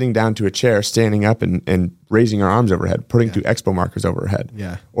sitting down to a chair, standing up and raising her arms overhead, putting 2 expo markers over her head.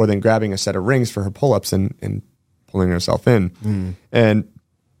 Yeah. Or then grabbing a set of rings for her pull-ups and pulling herself in. And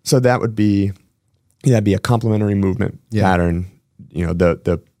so that would be, that'd be a complementary movement pattern.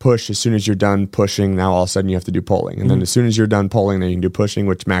 The push, as soon as you're done pushing, now all of a sudden you have to do pulling. And then as soon as you're done pulling, then you can do pushing,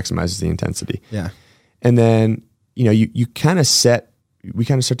 which maximizes the intensity. Yeah. And then, we kind of start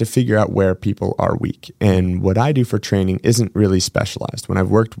to figure out where people are weak. And what I do for training isn't really specialized. When I've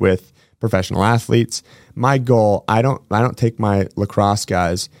worked with professional athletes, my goal, I don't take my lacrosse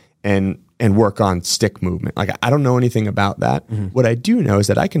guys and work on stick movement. Like, I don't know anything about that. What I do know is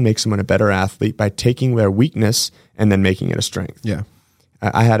that I can make someone a better athlete by taking their weakness and then making it a strength. Yeah.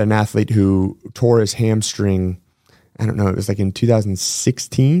 I had an athlete who tore his hamstring, I don't know, it was like in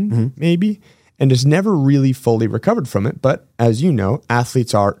 2016, maybe, and has never really fully recovered from it. But as you know,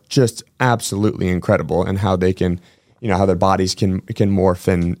 athletes are just absolutely incredible in how they can, how their bodies can morph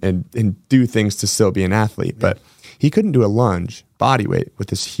and do things to still be an athlete. But he couldn't do a lunge body weight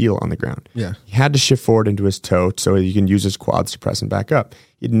with his heel on the ground. Yeah. He had to shift forward into his toe so he can use his quads to press him back up.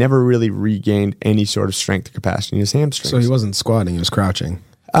 He'd never really regained any sort of strength or capacity in his hamstrings. So he wasn't squatting, he was crouching.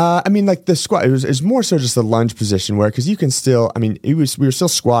 Like the squat, it was more so just the lunge position where, because you can still, we were still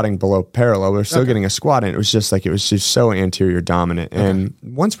squatting below parallel. We were still getting a squat in. It was just so anterior dominant. And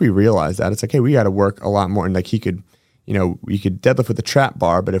once we realized that, it's like, hey, we got to work a lot more. And like he could, we could deadlift with a trap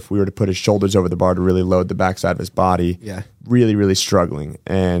bar, but if we were to put his shoulders over the bar to really load the backside of his body, really, really struggling.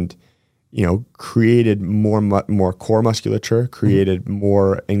 And, created more core musculature, created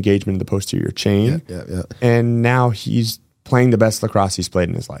more engagement in the posterior chain. And now he's playing the best lacrosse he's played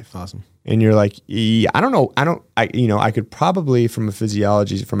in his life. Awesome. And you're like, I don't know. I could probably from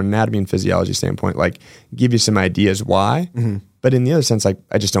an anatomy and physiology standpoint, like give you some ideas why, but in the other sense, like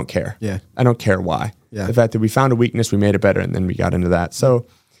I just don't care. Yeah. I don't care why. Yeah. The fact that we found a weakness, we made it better, and then we got into that. So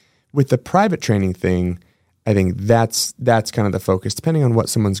with the private training thing, I think that's kind of the focus, depending on what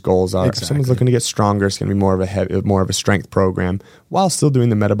someone's goals are. Exactly. If someone's looking to get stronger, it's going to be more of a strength program while still doing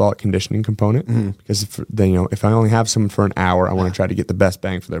the metabolic conditioning component. Because if I only have someone for an hour, I want to try to get the best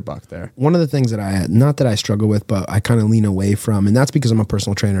bang for their buck there. One of the things that not that I struggle with, but I kind of lean away from, and that's because I'm a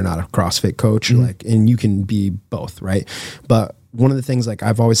personal trainer, not a CrossFit coach. And you can be both, right? But one of the things, like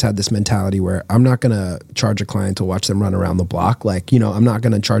I've always had this mentality where I'm not going to charge a client to watch them run around the block. Like, I'm not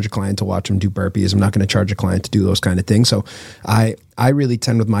going to charge a client to watch them do burpees. I'm not going to charge a client to do those kind of things. So I I really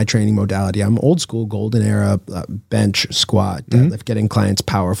tend with my training modality. I'm old school, golden era, bench, squat, deadlift, getting clients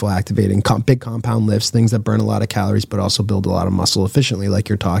powerful, activating big compound lifts, things that burn a lot of calories, but also build a lot of muscle efficiently, like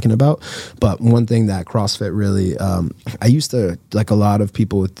you're talking about. But one thing that CrossFit really, I used to, like a lot of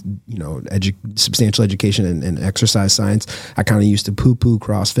people with, substantial education and exercise science, I kind of used to poo-poo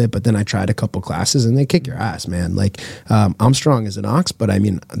CrossFit, but then I tried a couple classes and they kick your ass, man. Like, I'm strong as an ox, but I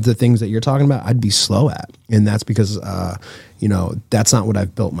mean, the things that you're talking about, I'd be slow at. And that's because, that's not what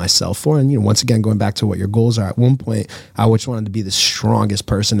I've built myself for. And, once again, going back to what your goals are, at one point, I always wanted to be the strongest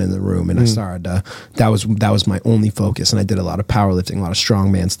person in the room. And I started, that was my only focus. And I did a lot of powerlifting, a lot of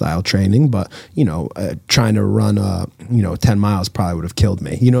strongman style training, but, trying to run, 10 miles probably would have killed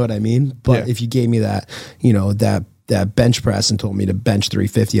me. You know what I mean? But if you gave me that, that bench press and told me to bench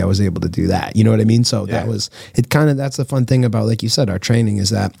 350, I was able to do that. You know what I mean? So that's the fun thing about, like you said, our training is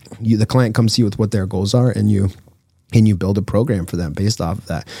that the client comes to you with what their goals are, and you build a program for them based off of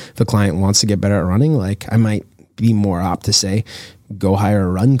that. If a client wants to get better at running, like I might be more apt to say, go hire a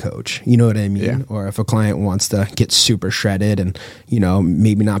run coach. You know what I mean? Yeah. Or if a client wants to get super shredded and,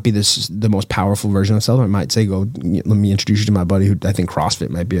 maybe not be the most powerful version of themselves, I might say, let me introduce you to my buddy who I think CrossFit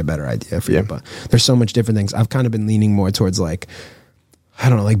might be a better idea for you. But there's so much different things. I've kind of been leaning more towards like, I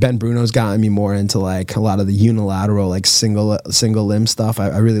don't know, like Ben Bruno's gotten me more into like a lot of the unilateral, like single limb stuff.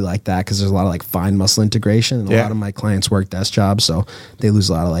 I really like that because there's a lot of like fine muscle integration, and a lot of my clients work desk jobs, so they lose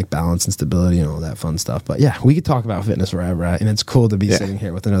a lot of like balance and stability and all that fun stuff. But yeah, we could talk about fitness wherever, and it's cool to be sitting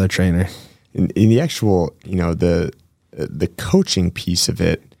here with another trainer. In the actual, the coaching piece of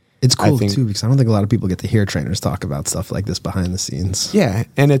it, it's cool too, because I don't think a lot of people get to hear trainers talk about stuff like this behind the scenes. Yeah,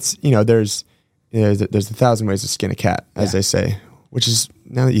 and it's there's 1,000 ways to skin a cat, as they say. Which is,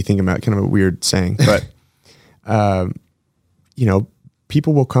 now that you think about it, kind of a weird saying, but,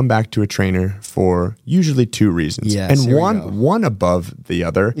 people will come back to a trainer for usually two reasons. Yes, and one above the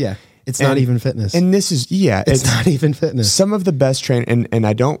other. Yeah. It's not even fitness. And this is, it's not even fitness. Some of the best and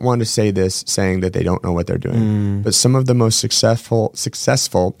I don't want to say this saying that they don't know what they're doing, but some of the most successful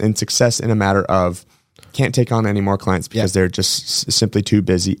in success in a matter of can't take on any more clients because they're just simply too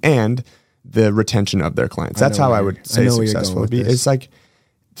busy, and the retention of their clients. That's how I would say successful would be. It's like,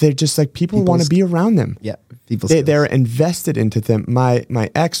 they're just like, people want to be around them. Yeah. They're invested into them. My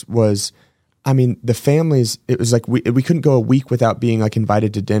ex was, the families, it was like, we couldn't go a week without being like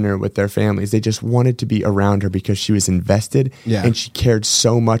invited to dinner with their families. They just wanted to be around her because she was invested and she cared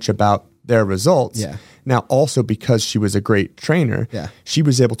so much about their results. Yeah. Now, also because she was a great trainer, she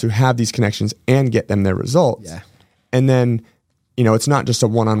was able to have these connections and get them their results. Yeah. And then, it's not just a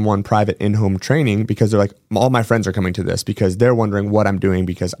one-on-one private in-home training, because they're like, all my friends are coming to this because they're wondering what I'm doing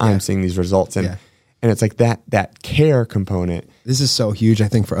because I'm seeing these results. And it's like that care component. This is so huge, I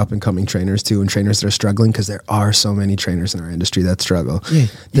think, for up-and-coming trainers too, and trainers that are struggling, because there are so many trainers in our industry that struggle. Yeah.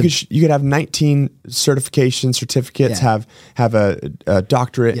 You could have 19 certificates, have a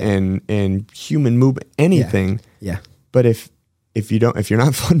doctorate in human movement, anything. Yeah. But if you're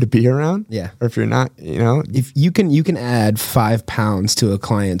not fun to be around, or if you're not, if you can add 5 pounds to a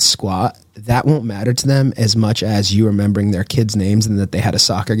client's squat, that won't matter to them as much as you remembering their kids' names and that they had a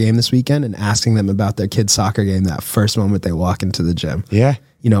soccer game this weekend and asking them about their kid's soccer game that first moment they walk into the gym. Yeah.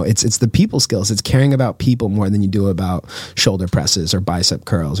 It's the people skills. It's caring about people more than you do about shoulder presses or bicep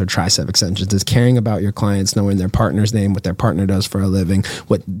curls or tricep extensions. It's caring about your clients, knowing their partner's name, what their partner does for a living,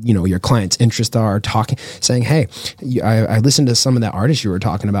 what, your client's interests are, saying, hey, I listened to some of that artist you were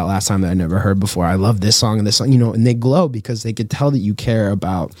talking about last time that I never heard before. I love this song and this song, and they glow because they could tell that you care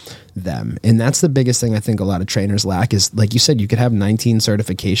about them. And that's the biggest thing I think a lot of trainers lack is, like you said, you could have 19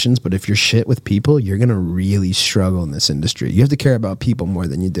 certifications, but if you're shit with people, you're going to really struggle in this industry. You have to care about people more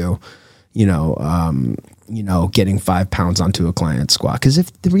than you do, getting 5 pounds onto a client squat. Because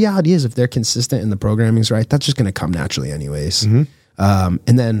if the reality is, if they're consistent and the programming's right, that's just going to come naturally anyways. And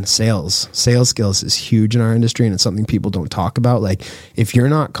then sales skills is huge in our industry, and it's something people don't talk about. Like, if you're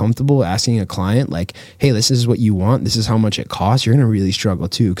not comfortable asking a client, like, hey, this is what you want, this is how much it costs, you're going to really struggle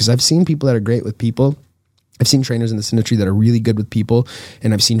too. Because I've seen people that are great with people. I've seen trainers in this industry that are really good with people,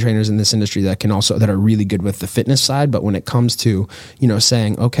 and I've seen trainers in this industry that are really good with the fitness side. But when it comes to,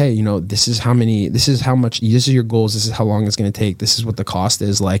 saying, okay, this is how much, this is your goals, this is how long it's going to take, this is what the cost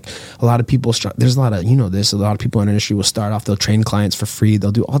is. Like, a lot of people, there's a lot of, a lot of people in the industry will start off, they'll train clients for free.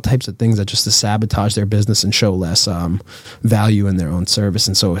 They'll do all types of things that just to sabotage their business and show less value in their own service.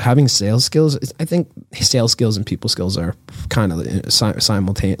 And so having sales skills, I think sales skills and people skills are kind of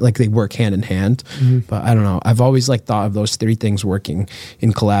simultaneous, like they work hand in hand. But I don't know. know, I've always like thought of those three things working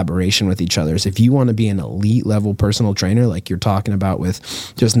in collaboration with each other. So if you want to be an elite level personal trainer, like you're talking about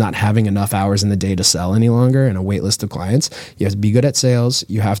with just not having enough hours in the day to sell any longer and a wait list of clients, you have to be good at sales.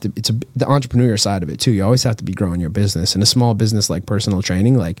 You have to, the entrepreneur side of it too. You always have to be growing your business. In a small business like personal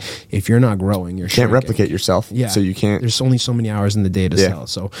training, like if you're not growing, you're can't replicate yourself. Yeah. So you can't. There's only so many hours in the day to sell.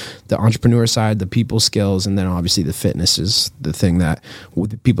 So the entrepreneur side, the people skills, and then obviously the fitness is the thing that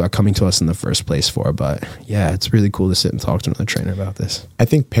the people are coming to us in the first place for. But yeah, it's really cool to sit and talk to another trainer about this. I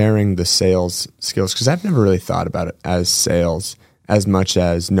think pairing the sales skills, because I've never really thought about it as sales as much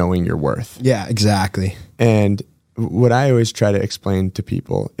as knowing your worth. Yeah, exactly. And what I always try to explain to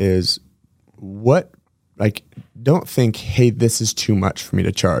people is don't think, hey, this is too much for me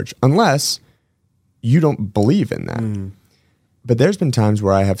to charge, unless you don't believe in that. But there's been times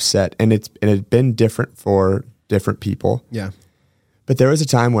where I have set, and it's been different for different people. Yeah. But there was a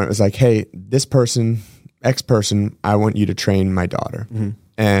time where it was like, hey, this person, X person, I want you to train my daughter.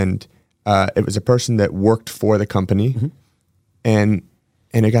 And it was a person that worked for the company. And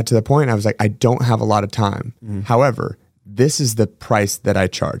it got to the point I was like, I don't have a lot of time. However, this is the price that I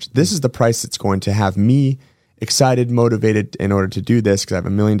charge. This is the price that's going to have me excited, motivated in order to do this, because I have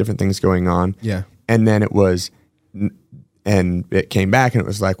a million different things going on. Yeah. And then it came back and it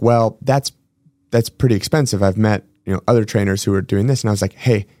was like, well, that's pretty expensive. I've met, other trainers who are doing this. And I was like,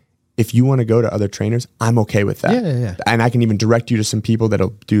 hey, if you want to go to other trainers, I'm okay with that. Yeah. And I can even direct you to some people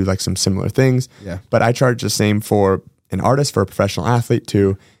that'll do like some similar things. Yeah. But I charge the same for an artist, for a professional athlete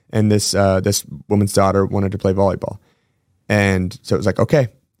too. And this woman's daughter wanted to play volleyball. And so it was like, okay,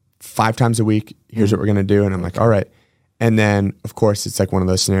 5 times a week, here's what we're going to do. And I'm like, all right. And then of course it's like one of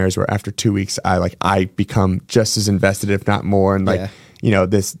those scenarios where after 2 weeks, I become just as invested, if not more. And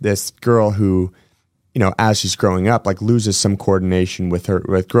this girl who, as she's growing up, like loses some coordination with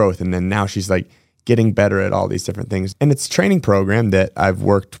growth. And then now she's like getting better at all these different things. And it's a training program that I've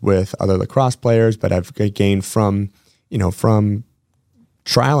worked with other lacrosse players, but I've gained from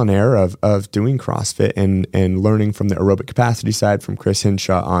trial and error of doing CrossFit and learning from the aerobic capacity side from Chris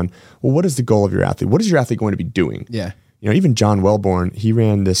Hinshaw on, well, what is the goal of your athlete? What is your athlete going to be doing? Yeah. Even John Wellborn, he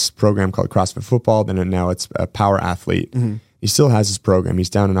ran this program called CrossFit Football, then now it's a power athlete. He still has his program. He's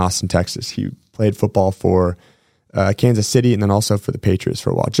down in Austin, Texas. He played football for Kansas City and then also for the Patriots for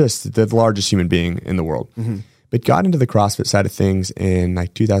a while, just the largest human being in the world. But got into the CrossFit side of things in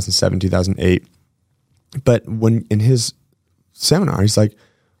like 2007, 2008. But when in his seminar, he's like,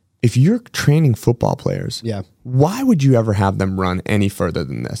 if you're training football players, why would you ever have them run any further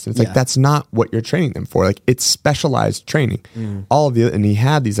than this? And it's like, that's not what you're training them for. Like, it's specialized training. And he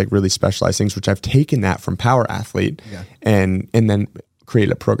had these like really specialized things, which I've taken that from power athlete and then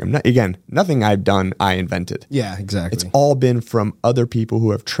created a program. Again, nothing I've done, I invented. Yeah, exactly. It's all been from other people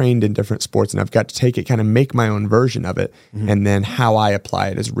who have trained in different sports, and I've got to take it, kind of make my own version of it. And then how I apply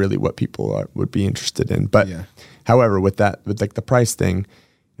it is really what people would be interested in. But however, with like the price thing,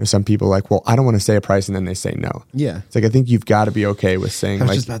 some people are like, well, I don't want to say a price, and then they say no. Yeah. It's like, I think you've got to be okay with saying, I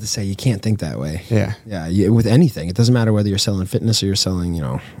was just about to say, you can't think that way. Yeah. Yeah. With anything, it doesn't matter whether you're selling fitness or you're selling,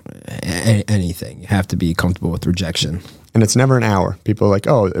 anything. You have to be comfortable with rejection. And it's never an hour. People are like,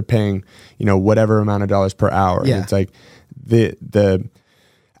 oh, they're paying, whatever amount of dollars per hour. Yeah. And it's like the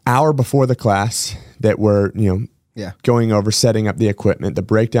hour before the class that we're, going over setting up the equipment, the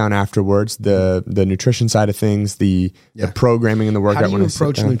breakdown afterwards, the nutrition side of things, the programming and the workout. How do you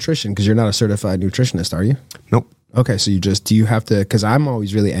approach nutrition? Because you're not a certified nutritionist, are you? Nope. Okay, so do you have to, because I'm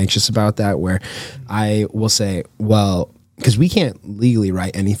always really anxious about that, where I will say, well, because we can't legally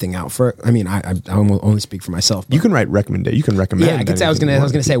write anything out for. I mean, I will only speak for myself. You can write recommendation. You can recommend. Yeah, I was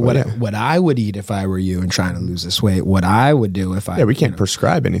gonna say what I would eat if I were you and trying to lose this weight. What I would do if I. Yeah, we can't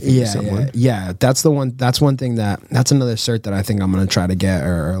prescribe anything to someone. Yeah. That's the one. That's one thing that's another cert that I think I'm gonna try to get.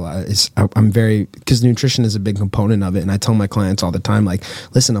 I'm very, because nutrition is a big component of it, and I tell my clients all the time, like,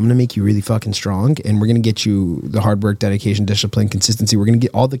 listen, I'm gonna make you really fucking strong, and we're gonna get you the hard work, dedication, discipline, consistency. We're gonna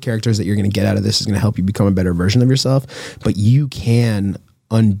get all the characters that you're gonna get out of this is gonna help you become a better version of yourself. But you can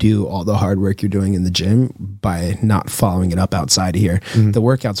undo all the hard work you're doing in the gym by not following it up outside of here. Mm-hmm. The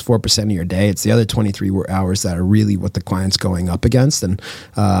workout's 4% of your day. It's the other 23 hours that are really what the client's going up against. And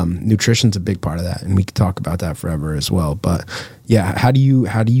nutrition's a big part of that. And we could talk about that forever as well. But yeah, how do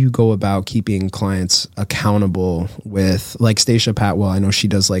you go about keeping clients accountable with, like, Stacia Patwell? I know she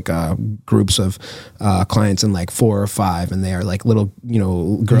does like groups of clients in like 4 or 5, and they are like little,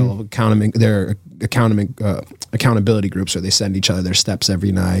 girl accountability groups where they send each other their steps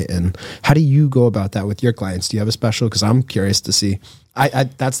every night. And how do you go about that with your clients? Do you have a special? Because I'm curious to see.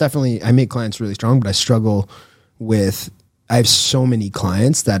 That's definitely, I make clients really strong, but I struggle with, I have so many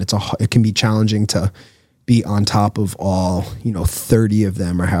clients that it can be challenging to be on top of all, 30 of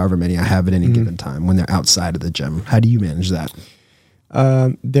them or however many I have at any given time when they're outside of the gym? How do you manage that?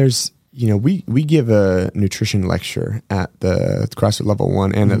 We give a nutrition lecture at the CrossFit Level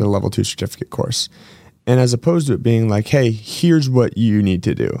 1 and at the Level 2 certificate course. And as opposed to it being like, hey, here's what you need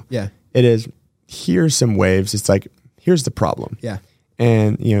to do. Yeah. It is, here's some waves. It's like, here's the problem. Yeah.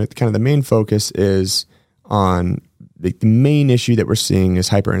 And, kind of the main focus is on the main issue that we're seeing is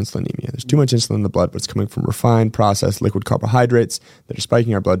hyperinsulinemia. There's too much insulin in the blood, but it's coming from refined, processed liquid carbohydrates that are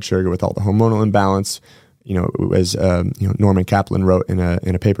spiking our blood sugar with all the hormonal imbalance. As Norman Kaplan wrote in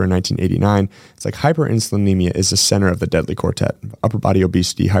a paper in 1989, it's like hyperinsulinemia is the center of the deadly quartet: upper body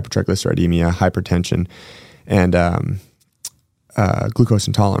obesity, hypertriglyceridemia, hypertension, and glucose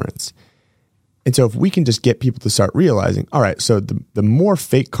intolerance. And so if we can just get people to start realizing, all right, so the more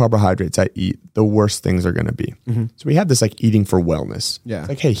fake carbohydrates I eat, the worse things are going to be. So we have this like eating for wellness. Yeah. It's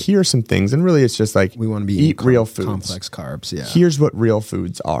like, hey, here are some things. And really it's just like, we want to be eat real foods. Complex carbs. Yeah. Here's what real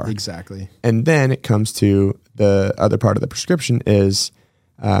foods are. Exactly. And then it comes to the other part of the prescription is,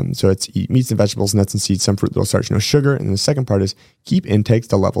 so it's eat meats and vegetables, nuts and seeds, some fruit, little starch, no sugar. And the second part is keep intakes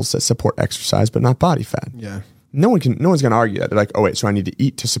to levels that support exercise, but not body fat. Yeah. No one's going to argue that. They're like, oh wait, so I need to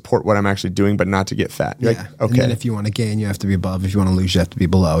eat to support what I'm actually doing, but not to get fat. You're like, okay. And then if you want to gain, you have to be above. If you want to lose, you have to be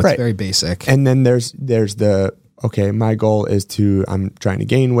below. It's very basic. And then there's the, okay, my goal is I'm trying to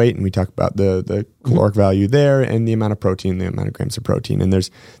gain weight, and we talk about the caloric value there and the amount of protein, the amount of grams of protein. And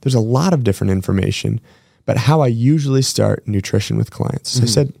there's a lot of different information, but how I usually start nutrition with clients. So I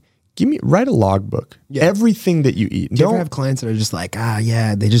said, write a logbook. Yeah. Everything that you eat. Do you ever have clients that are just like,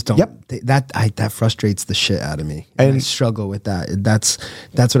 they just don't. Yep. That frustrates the shit out of me. And I struggle with that. That's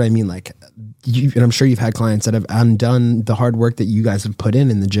what I mean. Like, and I'm sure you've had clients that have undone the hard work that you guys have put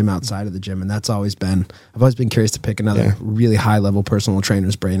in the gym outside of the gym. And I've always been curious to pick another really high level personal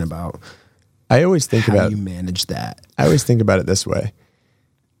trainer's brain about. I always think how about you manage that. I always think about it this way.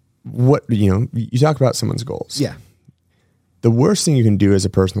 What, you talk about someone's goals. Yeah. The worst thing you can do as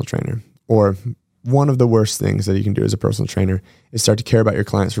a personal trainer, or one of the worst things that you can do as a personal trainer, is start to care about your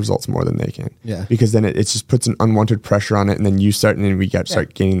clients' results more than they can. Yeah. Because then it just puts an unwanted pressure on it, and then start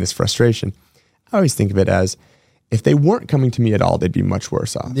gaining this frustration. I always think of it as, if they weren't coming to me at all, they'd be much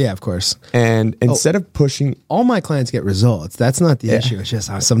worse off. Yeah, of course. And instead of pushing, all my clients get results. That's not the issue. It's just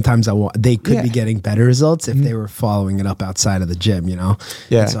sometimes they could be getting better results if they were following it up outside of the gym, Yeah.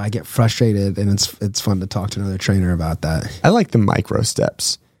 And so I get frustrated, and it's fun to talk to another trainer about that. I like the micro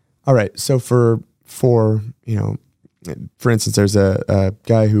steps. All right. So for instance, there's a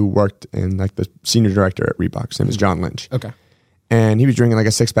guy who worked in like the senior director at Reebok. His name is John Lynch. Okay. And he was drinking like a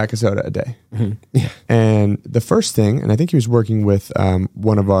 6-pack of soda a day. Yeah. And the first thing, and I think he was working with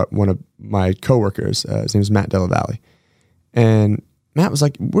one of my coworkers. His name is Matt Della Valle. And Matt was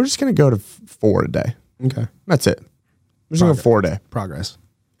like, "We're just going to go to 4 a day. Okay, that's it. We're just going to go 4 a day. Progress."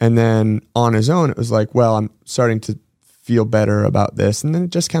 And then on his own, it was like, well, I'm starting to feel better about this. And then it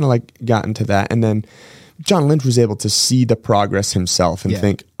just kind of like got into that. And then John Lynch was able to see the progress himself and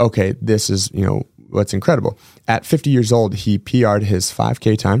think, okay, this is, what's incredible. At 50 years old, he PR'd his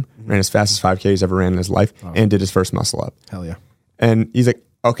 5K time, ran as fast as 5K he's ever ran in his life, and did his first muscle up. Hell yeah. And he's like,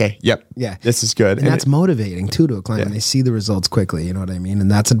 okay, this is good. And that's motivating too to a client when they see the results quickly, you know what I mean?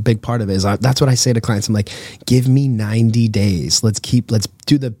 And that's a big part of it. That's what I say to clients. I'm like, give me 90 days. Let's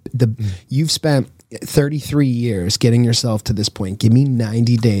do you've spent 33 years getting yourself to this point. Give me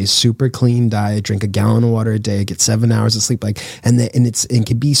 90 days, super clean diet, drink a gallon of water a day, get 7 hours of sleep. It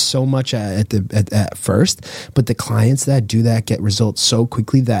can be so much at first, but the clients that do that get results so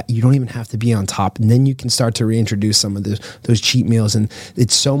quickly that you don't even have to be on top. And then you can start to reintroduce some of those cheat meals. And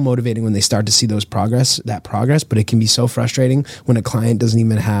it's so motivating when they start to see progress, but it can be so frustrating when a client doesn't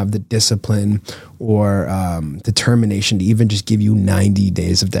even have the discipline or determination to even just give you 90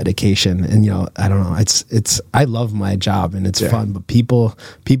 days of dedication. And, I don't know. I love my job and it's fun, but people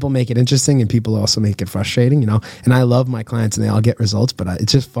make it interesting and people also make it frustrating, and I love my clients and they all get results, but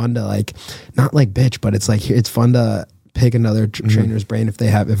it's just fun to not like bitch, but it's like, it's fun to pick another trainer's brain if they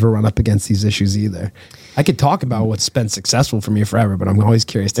have ever run up against these issues either. I could talk about what's been successful for me forever, but I'm always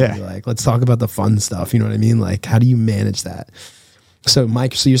curious to be like, let's talk about the fun stuff. You know what I mean? Like, how do you manage that? So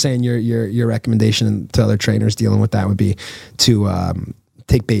Mike, you're saying your recommendation to other trainers dealing with that would be to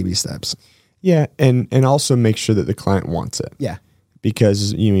take baby steps. Yeah, and also make sure that the client wants it. Yeah,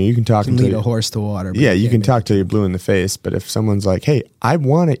 because you can talk lead a horse to water. Yeah, you can talk till you're blue in the face, but if someone's like, "Hey, I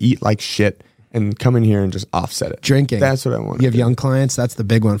want to eat like shit," and come in here and just offset it, drinking. That's what I want. You have young clients. That's the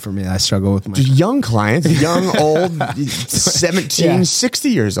big one for me. I struggle with just young clients, young, old, 17, 60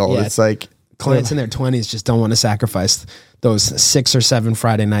 years old. Yeah. It's like clients in their 20s just don't want to sacrifice those 6 or 7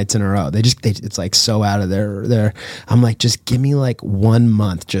 Friday nights in a row. It's like so out of their. I'm like, just give me like 1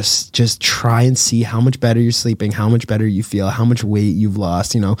 month. Just try and see how much better you're sleeping, how much better you feel, how much weight you've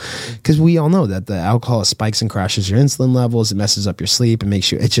lost, because we all know that the alcohol spikes and crashes your insulin levels. It messes up your sleep and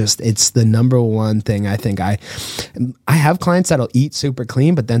makes you, it's the number one thing. I think I have clients that'll eat super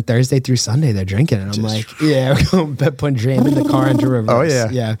clean, but then Thursday through Sunday they're drinking. And I'm like, yeah, putting Dram in the car into reverse. Oh yeah.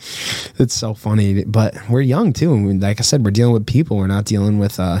 Yeah. It's so funny, but we're young too. And like I said, we're dealing with people. We're not dealing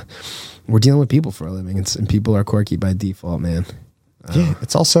with, we're dealing with people for a living, and people are quirky by default, man. Yeah.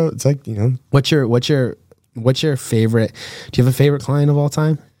 It's like, what's your favorite, do you have a favorite client of all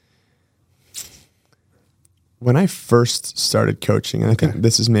time? When I first started coaching, and I think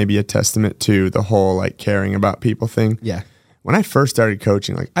this is maybe a testament to the whole like caring about people thing. Yeah. When I first started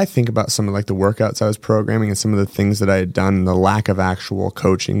coaching, like I think about some of like the workouts I was programming and some of the things that I had done, and the lack of actual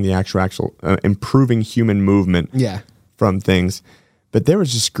coaching, the actual improving human movement from things. But there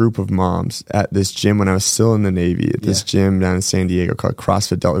was this group of moms at this gym when I was still in the Navy, at this gym down in San Diego called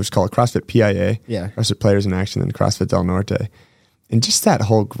CrossFit It was called CrossFit PIA, CrossFit Players in Action, and CrossFit Del Norte. And just that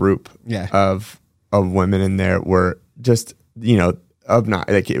whole group of women in there were just, it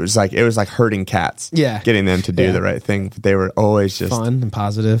was like herding cats. Yeah. Getting them to do the right thing. But they were always just fun and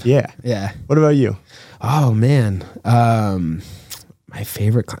positive. Yeah. Yeah. What about you? Oh man. My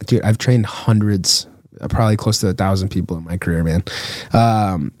favorite client, dude, I've trained hundreds, probably close to 1,000 people in my career, man.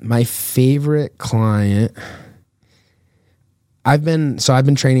 My favorite client, I've been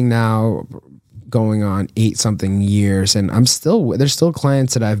training now going on 8 something years, and there's still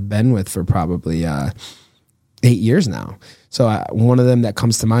clients that I've been with for probably 8 years now. So one of them that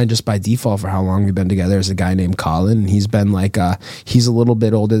comes to mind just by default for how long we've been together is a guy named Colin. And he's been like, he's a little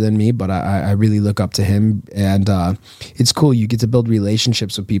bit older than me, but I really look up to him. And it's cool. You get to build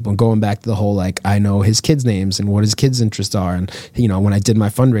relationships with people, and going back to the whole, like, I know his kids' names and what his kids' interests are. And, when I did my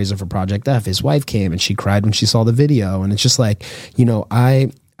fundraiser for Project F, his wife came and she cried when she saw the video. And it's just like,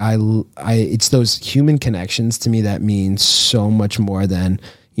 it's those human connections to me that mean so much more than,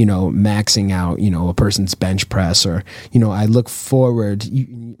 maxing out, a person's bench press, or, I look forward,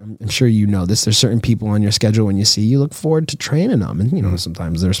 I'm sure this, there's certain people on your schedule when you look forward to training them. And,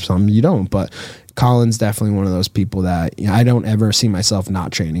 sometimes there's some you don't, but Colin's definitely one of those people that I don't ever see myself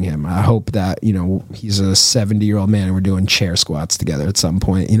not training him. I hope that, he's a 70-year-old man and we're doing chair squats together at some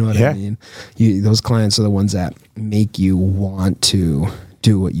point. You know what I mean? Those clients are the ones that make you want to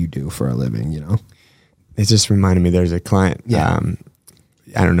do what you do for a living, It just reminded me, there's a client,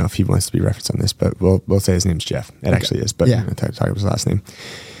 I don't know if he wants to be referenced on this, but we'll say his name's Jeff. It actually is, but I'm talking about his last name.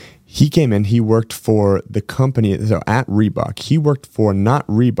 He came in, he worked for the company, so at Reebok. He worked for not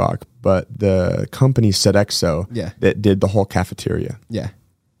Reebok, but the company Sodexo that did the whole cafeteria. Yeah.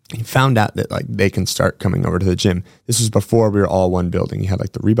 He found out that like they can start coming over to the gym. This was before we were all one building. He had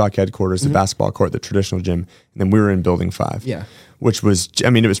like the Reebok headquarters, the basketball court, the traditional gym, and then we were in building 5. Yeah. Which was,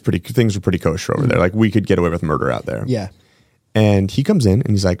 it was things were pretty kosher over there. Like we could get away with murder out there. Yeah. And he comes in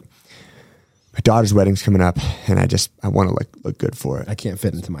and he's like, my daughter's wedding's coming up and I want to look good for it. I can't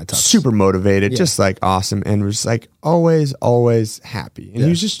fit into my tux. Super motivated, just like awesome. And was like always happy. And he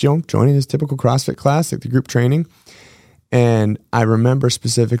was just joining his typical CrossFit class, like the group training. And I remember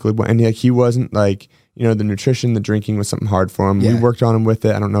specifically he wasn't like, the nutrition, the drinking was something hard for him. We worked on him with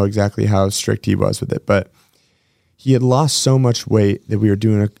it. I don't know exactly how strict he was with it, but he had lost so much weight that we were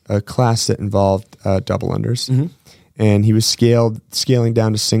doing a class that involved double unders. Mm-hmm. And he was scaling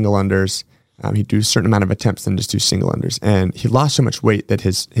down to single unders. He'd do a certain amount of attempts, then just do single unders. And he lost so much weight that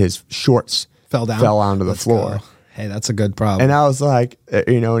his shorts fell onto the floor. Go. Hey, that's a good problem. And I was like,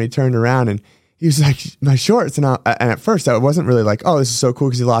 and he turned around and he was like, my shorts. And at first I wasn't really like, oh, this is so cool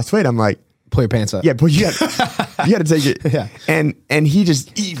because he lost weight. I'm like, pull your pants up. Yeah, but you got to take it. Yeah. And he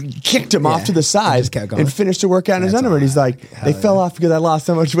kicked him off to the side and finished to work out in his underwear. And he's like, they fell off because I lost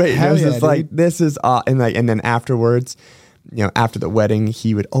so much weight. And it was just like, this is and then afterwards, after the wedding,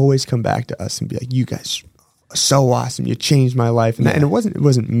 he would always come back to us and be like, you guys are so awesome. You changed my life. And, and it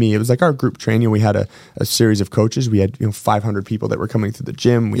wasn't me. It was like our group training. We had a series of coaches. We had 500 people that were coming through the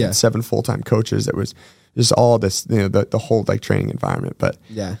gym. We had 7 full-time coaches. That was just all this, the whole like training environment. But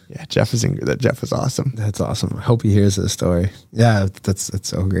Jeff was awesome. That's awesome. I hope he hears this story. Yeah, that's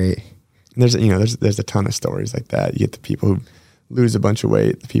so great. And there's a ton of stories like that. You get the people who lose a bunch of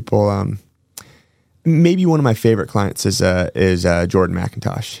weight. The people, maybe one of my favorite clients is Jordan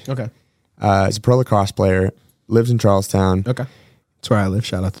McIntosh. Okay. He's a pro lacrosse player, lives in Charlestown. Okay. That's where I live.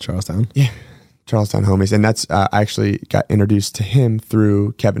 Shout out to Charlestown. Yeah. Charlestown homies. And that's, I actually got introduced to him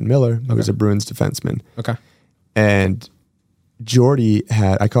through Kevin Miller, who was a Bruins defenseman. Okay. And Jordy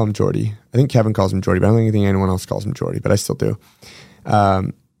I call him Jordy. I think Kevin calls him Jordy, but I don't think anyone else calls him Jordy, but I still do.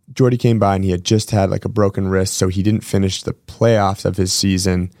 Jordy came by and he had just had like a broken wrist, so he didn't finish the playoffs of his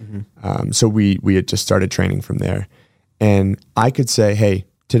season. So we had just started training from there. And I could say, hey,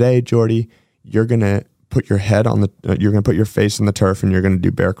 today, Jordy, you're going to put your head on you're going to put your face on the turf and you're going to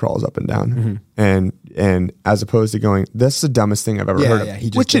do bear crawls up and down. And as opposed to going, this is the dumbest thing I've ever heard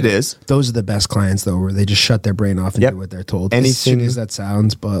of, which it is. Those are the best clients though, where they just shut their brain off and do what they're told. Anything as that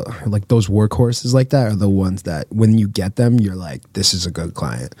sounds, but like those workhorses like that are the ones that when you get them, you're like, this is a good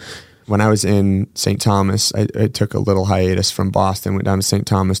client. When I was in St. Thomas, I took a little hiatus from Boston, went down to St.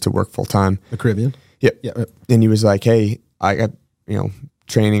 Thomas to work full time. The Caribbean? Yep. And he was like, hey, I got,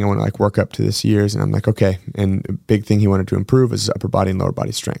 training. I want to like work up to this year's. And I'm like, okay. And a big thing he wanted to improve is upper body and lower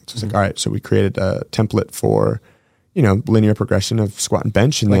body strength. So it's like, all right. So we created a template for, linear progression of squat and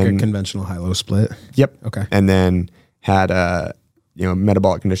bench. And like then a conventional high-low split. Yep. Okay. And then had,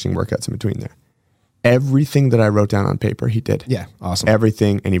 metabolic conditioning workouts in between there. Everything that I wrote down on paper, he did. Yeah. Awesome.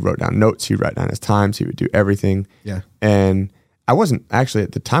 Everything. And he wrote down notes. He'd write down his times. He would do everything. Yeah. And I wasn't actually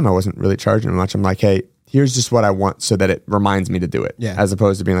at the time, I wasn't really charging him much. I'm like, hey, here's just what I want so that it reminds me to do it. Yeah. As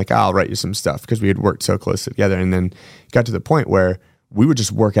opposed to being like, I'll write you some stuff, because we had worked so closely together. And then got to the point where we would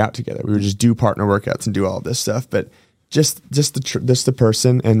just work out together. We would just do partner workouts and do all this stuff. But just the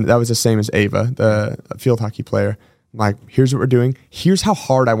person. And that was the same as Ava, the field hockey player. I'm like, here's what we're doing. Here's how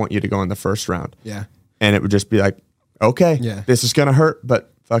hard I want you to go in the first round. Yeah. And it would just be like, okay, this is going to hurt,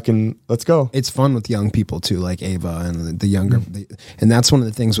 but fucking let's go. It's fun with young people too, like Ava and the younger, and that's one of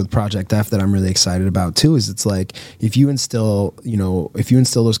the things with Project F that I'm really excited about too. Is it's like if you instill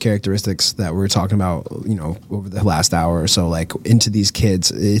those characteristics that we're talking about, over the last hour or so, like into these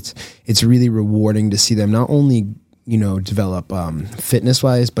kids, it's really rewarding to see them not only develop fitness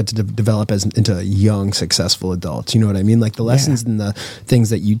wise, but to develop into young, successful adults. You know what I mean? Like the lessons and the things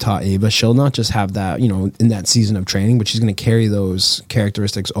that you taught Ava, she'll not just have that, in that season of training, but she's going to carry those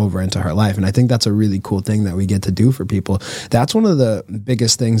characteristics over into her life. And I think that's a really cool thing that we get to do for people. That's one of the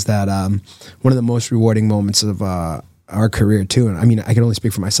biggest things that, one of the most rewarding moments of, our career too. And I mean, I can only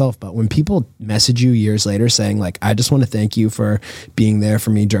speak for myself, but when people message you years later saying like, I just want to thank you for being there for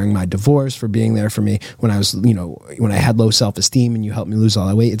me during my divorce, for being there for me when I was, when I had low self-esteem and you helped me lose all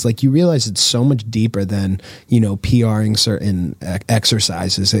that weight, it's like, you realize it's so much deeper than, PRing certain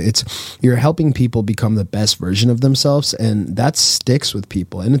exercises. You're helping people become the best version of themselves. And that sticks with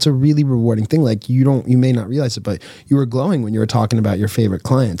people. And it's a really rewarding thing. Like you may not realize it, but you were glowing when you were talking about your favorite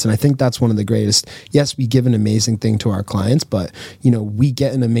clients. And I think that's one of the greatest, yes, we give an amazing thing to our clients, but we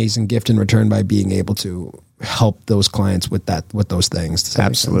get an amazing gift in return by being able to help those clients with those things.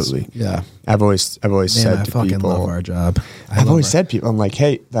 Absolutely. Yeah. I've always said to people, love our job. I've always said to people, I'm like,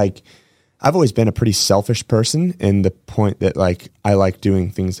 hey, like I've always been a pretty selfish person in the point that like I like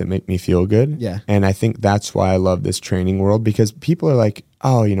doing things that make me feel good. Yeah. And I think that's why I love this training world, because people are like,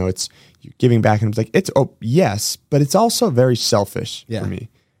 oh, it's giving back. And I'm like, yes, but it's also very selfish for me.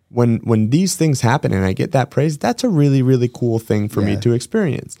 When these things happen and I get that praise, that's a really, really cool thing for me to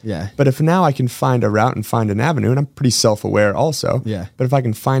experience. Yeah. But if now I can find a route and find an avenue, and I'm pretty self-aware also. Yeah. But if I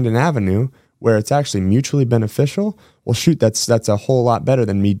can find an avenue where it's actually mutually beneficial, well, shoot, that's a whole lot better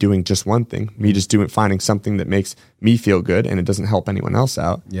than me doing just one thing. Me just finding something that makes me feel good and it doesn't help anyone else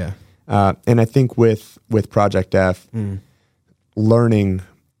out. Yeah. And I think with Project F, learning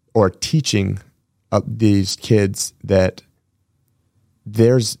or teaching these kids that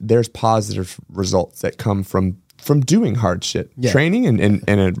there's positive results that come from doing hard shit. Yeah. Training and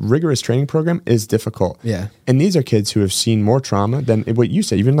a rigorous training program is difficult. Yeah. And these are kids who have seen more trauma than what you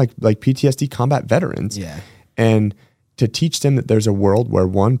said, even like PTSD combat veterans. Yeah. And to teach them that there's a world where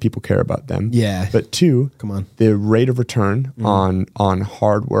one, people care about them. Yeah. But two, come on, the rate of return on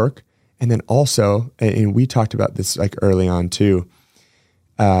hard work. And then also, and we talked about this like early on too,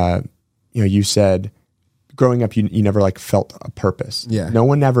 you said, growing up, you never like felt a purpose. Yeah. No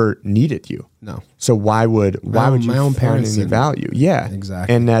one ever needed you. No. So why would you my own find parents any value? Yeah.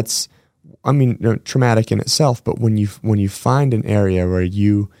 Exactly. And that's, traumatic in itself. But when you find an area where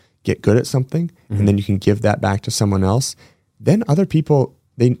you get good at something and then you can give that back to someone else, then other people,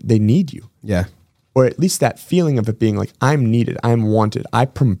 they need you. Yeah. Or at least that feeling of it being like, I'm needed, I'm wanted, I'm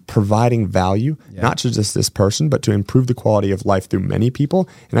providing value, not to just this person, but to improve the quality of life through many people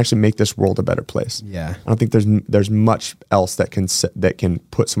and actually make this world a better place. Yeah. I don't think there's much else that can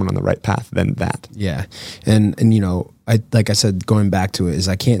put someone on the right path than that. Yeah. And like I said, going back to it, is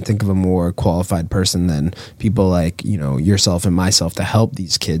I can't think of a more qualified person than people like, yourself and myself to help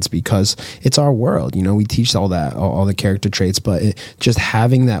these kids, because it's our world. We teach all that, all the character traits, but just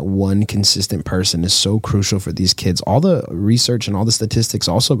having that one consistent person is so crucial for these kids. All the research and all the statistics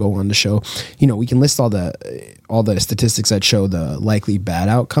also go on to show, we can list all the statistics that show the likely bad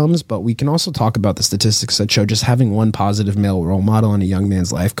outcomes, but we can also talk about the statistics that show just having one positive male role model in a young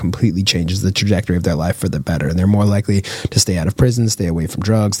man's life completely changes the trajectory of their life for the better. And they're more likely to stay out of prison, stay away from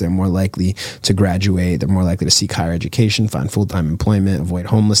drugs. They're more likely to graduate. They're more likely to seek higher education, find full-time employment, avoid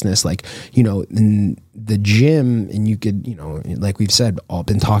homelessness. Like, in the gym, and you could, like we've said, all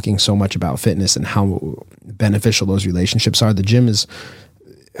been talking so much about fitness and how beneficial those relationships are. The gym is,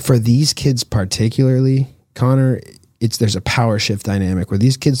 for these kids particularly, Connor, there's a power shift dynamic where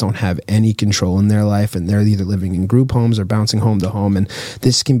these kids don't have any control in their life, and they're either living in group homes or bouncing home to home. And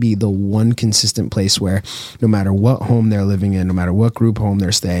this can be the one consistent place where no matter what home they're living in, no matter what group home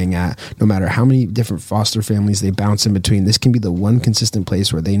they're staying at, no matter how many different foster families they bounce in between, this can be the one consistent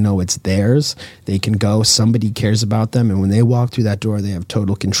place where they know it's theirs. They can go, somebody cares about them, and when they walk through that door, they have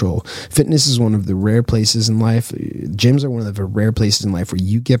total control. Fitness is one of the rare places in life. Gyms are one of the rare places in life where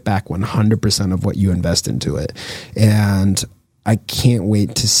you get back 100% of what you invest into it. And I can't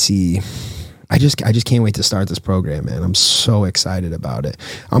wait to see. I just can't wait to start this program, man. I'm so excited about it.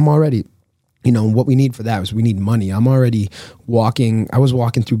 I'm already, what we need for that is we need money. I'm already I was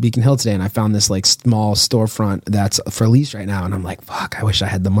walking through Beacon Hill today, and I found this like small storefront that's for lease right now. And I'm like, fuck, I wish I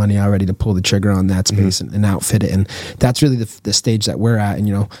had the money already to pull the trigger on that space and outfit it. And that's really the stage that we're at.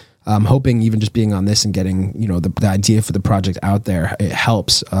 And, I'm hoping even just being on this and getting, the idea for the project out there, it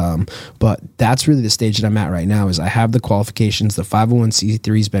helps. But that's really the stage that I'm at right now. Is I have the qualifications, the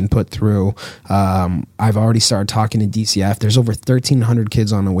 501c3 has been put through. I've already started talking to DCF. There's over 1,300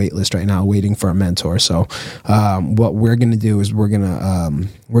 kids on a wait list right now waiting for a mentor. So what we're going to do is we're going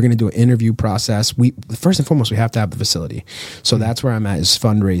to do an interview process. First and foremost, we have to have the facility. So that's where I'm at, is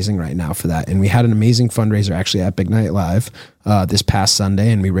fundraising right now for that. And we had an amazing fundraiser actually at Big Night Live this past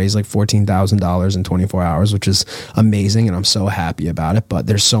Sunday, and we raised like $14,000 in 24 hours, which is amazing, and I'm so happy about it. But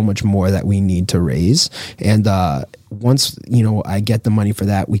there's so much more that we need to raise, and once I get the money for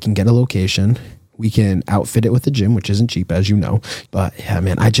that, we can get a location. We can outfit it with a gym, which isn't cheap, as you know. But yeah,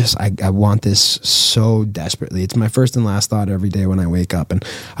 man, I want this so desperately. It's my first and last thought every day when I wake up. And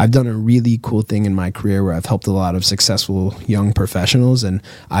I've done a really cool thing in my career where I've helped a lot of successful young professionals, and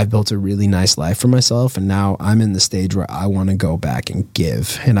I've built a really nice life for myself. And now I'm in the stage where I want to go back and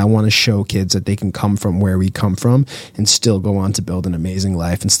give. And I want to show kids that they can come from where we come from and still go on to build an amazing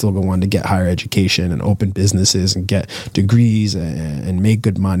life, and still go on to get higher education and open businesses and get degrees and make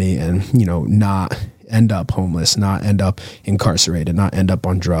good money, and, not end up homeless, not end up incarcerated, not end up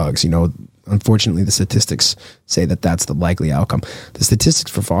on drugs. Unfortunately, the statistics say that that's the likely outcome. The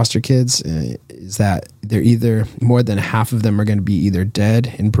statistics for foster kids is that they're either, more than half of them are going to be either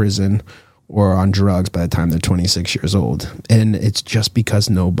dead in prison or on drugs by the time they're 26 years old. And it's just because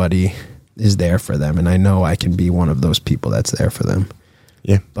nobody is there for them. And I know I can be one of those people that's there for them.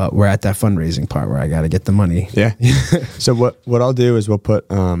 Yeah. But we're at that fundraising part where I got to get the money. Yeah. So what I'll do is we'll put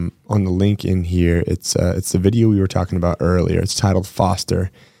on the link in here. It's the video we were talking about earlier. It's titled Foster,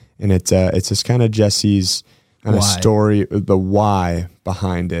 and it's just kind of Jesse's kind of story, the why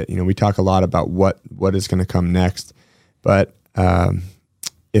behind it. We talk a lot about what is going to come next, but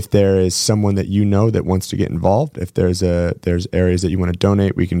if there is someone that that wants to get involved, if there's areas that you want to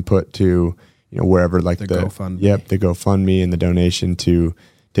donate, we can put to wherever, like the GoFundMe. Yep, the GoFundMe and the donation to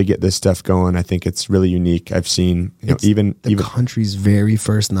get this stuff going. I think it's really unique. I've seen even the country's very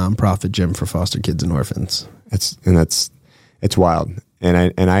first nonprofit gym for foster kids and orphans. It's wild.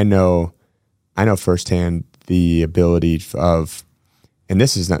 And I know firsthand the ability of, and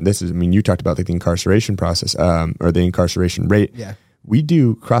this is you talked about like the incarceration process or the incarceration rate. Yeah. We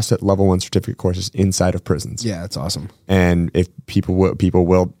do CrossFit level 1 certificate courses inside of prisons. Yeah, that's awesome. And if people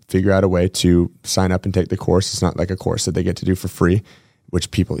will figure out a way to sign up and take the course, it's not like a course that they get to do for free, which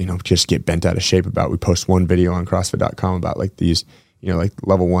people, just get bent out of shape about. We post one video on CrossFit.com about like these, like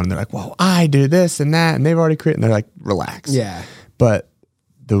level 1. They're like, well, I do this and that, and they've already created, and they're like, relax. Yeah. But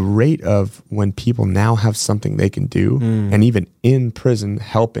the rate of when people now have something they can do, and even in prison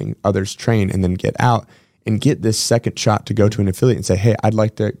helping others train and then get out, and get this second shot to go to an affiliate and say, hey, I'd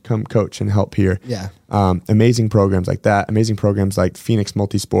like to come coach and help here. Yeah. Amazing programs like that. Amazing programs like Phoenix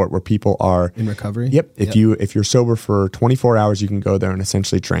Multisport, where people are in recovery. Yep. If you're sober for 24 hours, you can go there and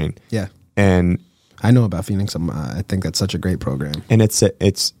essentially train. Yeah. And I know about Phoenix. I think that's such a great program. And it's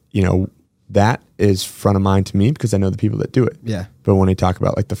that is front of mind to me because I know the people that do it. Yeah. But when I talk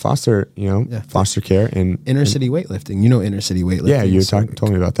about like the foster, foster care and inner city weightlifting, inner city weightlifting. Yeah, you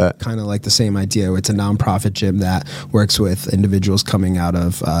told me about that. Kind of like the same idea. It's a nonprofit gym that works with individuals coming out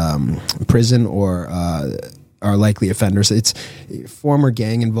of prison or are likely offenders. It's former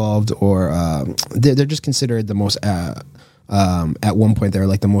gang involved, or they're just considered the most. At one point, they're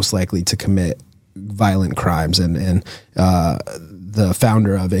like the most likely to commit violent crimes, and the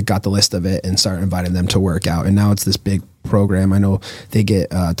founder of it got the list of it and started inviting them to work out. And now it's this big program. I know they get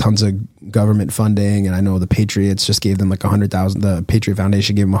tons of government funding, and I know the Patriots just gave them like $100,000. The Patriot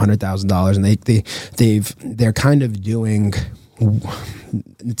Foundation gave them $100,000, and they're kind of doing.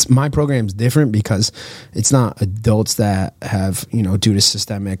 My program's different because it's not adults that have, due to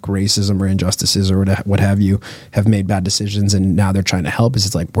systemic racism or injustices or what have you, have made bad decisions and now they're trying to help.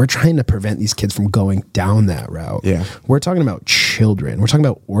 It's like we're trying to prevent these kids from going down that route. Yeah. We're talking about children. We're talking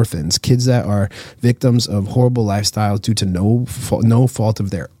about orphans, kids that are victims of horrible lifestyles due to no fault of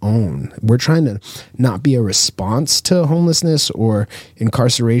their own. We're trying to not be a response to homelessness or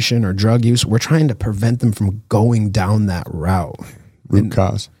incarceration or drug use. We're trying to prevent them from going down that route. Root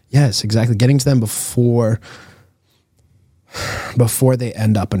cause. Yes, exactly. Getting to them before they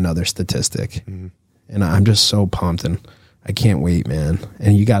end up another statistic. Mm-hmm. And I'm just so pumped, and I can't wait, man.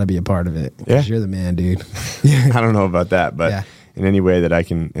 And you got to be a part of it. Yeah. You're the man, dude. I don't know about that, but in any way that I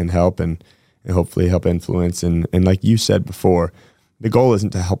can help and hopefully help influence. And like you said before, the goal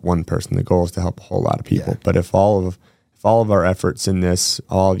isn't to help one person. The goal is to help a whole lot of people. Yeah. But if all of our efforts in this,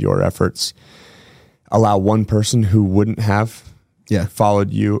 all of your efforts allow one person who wouldn't have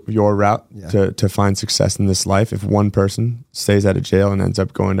followed your route to find success in this life. If one person stays out of jail and ends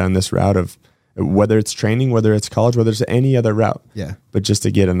up going down this route of whether it's training, whether it's college, whether it's any other route, but just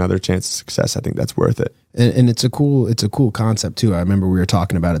to get another chance of success, I think that's worth it. And it's a cool concept too. I remember we were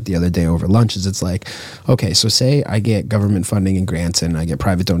talking about it the other day over lunch. It's like, okay, so say I get government funding and grants and I get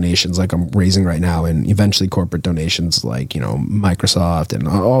private donations like I'm raising right now, and eventually corporate donations like, Microsoft and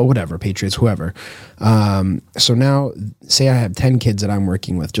whatever, Patriots, whoever. So now say I have 10 kids that I'm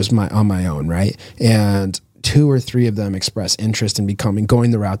working with just on my own, right? And 2 or 3 of them express interest in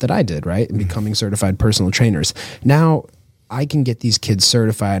going the route that I did, right? And becoming certified personal trainers. Now I can get these kids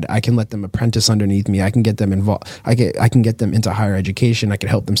certified. I can let them apprentice underneath me. I can get them involved. I can get them into higher education. I can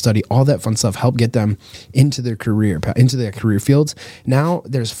help them study all that fun stuff, help get them into their career fields. Now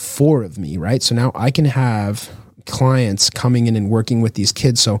there's 4 of me, right? So now I can have clients coming in and working with these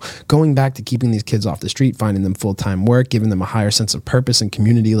kids. So going back to keeping these kids off the street, finding them full-time work, giving them a higher sense of purpose and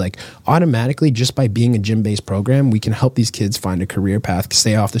community, like automatically just by being a gym-based program, we can help these kids find a career path,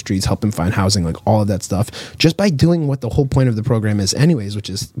 stay off the streets, help them find housing, like all of that stuff, just by doing what the whole point of the program is anyways, which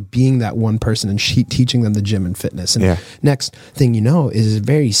is being that one person and teaching them the gym and fitness. And next thing you know is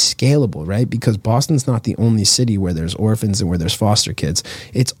very scalable, right? Because Boston's not the only city where there's orphans and where there's foster kids.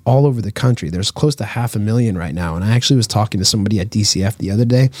 It's all over the country. There's close to 500,000 right now. And I actually was talking to somebody at DCF the other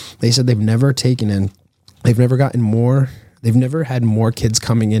day. They said they've never had more kids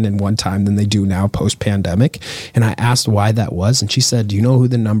coming in one time than they do now post-pandemic. And I asked why that was. And she said, do you know who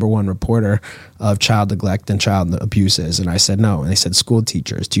the number one reporter of child neglect and child abuse is? And I said, no. And they said, school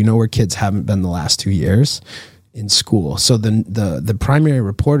teachers. Do you know where kids haven't been the last 2 years? In school. So the primary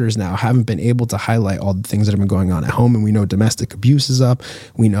reporters now haven't been able to highlight all the things that have been going on at home. And we know domestic abuse is up.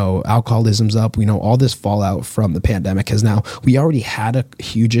 We know alcoholism's up. We know all this fallout from the pandemic has now, we already had a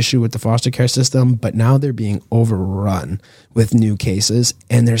huge issue with the foster care system, but now they're being overrun with new cases,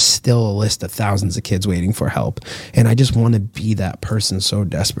 and there's still a list of thousands of kids waiting for help. And I just want to be that person so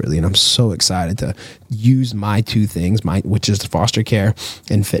desperately. And I'm so excited to use my 2 things, which is foster care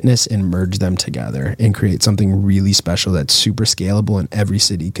and fitness, and merge them together and create something really special that's super scalable, and every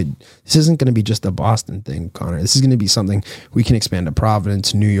city could. This isn't going to be just a Boston thing, Connor. This is going to be something we can expand to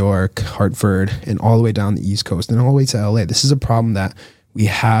Providence, New York, Hartford, and all the way down the East Coast and all the way to LA. This is a problem that we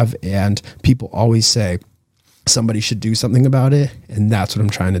have, and people always say somebody should do something about it, and that's what I'm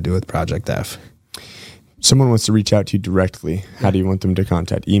trying to do with Project F. Someone wants to reach out to you directly. How do you want them to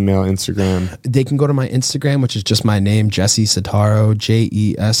contact? Email, Instagram? They can go to my Instagram, which is just my name, Jesse Setaro,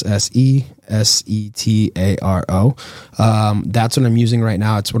 JESSESETARO. That's what I'm using right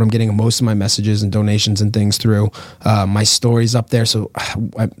now. It's what I'm getting most of my messages and donations and things through. My story's up there. So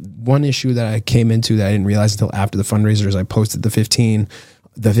one issue that I came into that I didn't realize until after the fundraiser is I posted the 15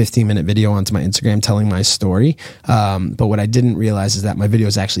 the 15-minute video onto my Instagram telling my story. But what I didn't realize is that my video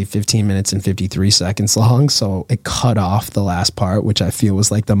is actually 15 minutes and 53 seconds long. So it cut off the last part, which I feel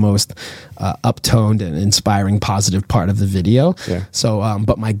was like the most uptoned and inspiring positive part of the video. Yeah. So,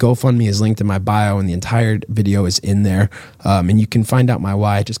 but my GoFundMe is linked in my bio and the entire video is in there. And you can find out my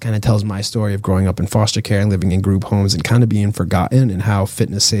why. It just kind of tells my story of growing up in foster care and living in group homes and kind of being forgotten and how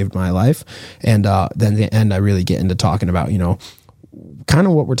fitness saved my life. And then at the end, I really get into talking about, kind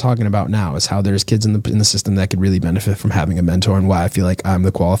of what we're talking about now is how there's kids in the system that could really benefit from having a mentor, and why I feel like I'm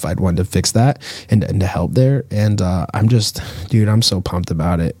the qualified one to fix that and to help there. And I'm just, dude, I'm so pumped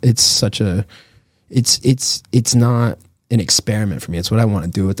about it. It's such a, it's not an experiment for me. It's what I want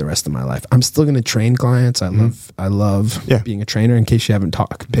to do with the rest of my life. I'm still going to train clients. I love being a trainer, in case you haven't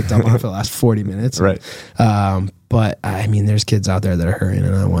picked up on it for the last 40 minutes. Right. But I mean, there's kids out there that are hurting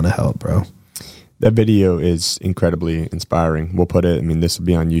and I want to help, bro. That video is incredibly inspiring. We'll put it, this will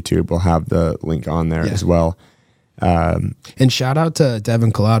be on YouTube. We'll have the link on there as well. And shout out to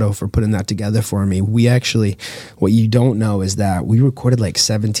Devin Collado for putting that together for me. We actually, what you don't know is that we recorded like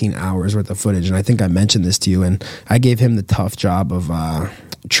 17 hours worth of footage. And I think I mentioned this to you, and I gave him the tough job of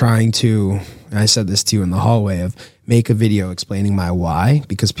trying to, I said this to you in the hallway, of make a video explaining my why,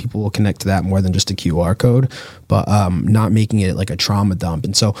 because people will connect to that more than just a QR code, but not making it like a trauma dump.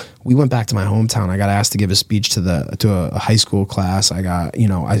 And so we went back to my hometown. I got asked to give a speech to a high school class. I got,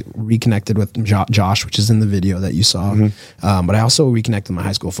 I reconnected with Josh, which is in the video that you saw. But I also reconnected with my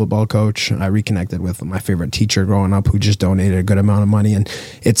high school football coach. I reconnected with my favorite teacher growing up, who just donated a good amount of money. And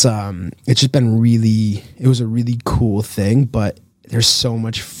it's just been it was a really cool thing, but there's so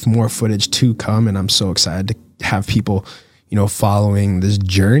much more footage to come, and I'm so excited to have people, following this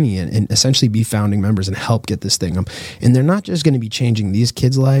journey and essentially be founding members and help get this thing. And they're not just going to be changing these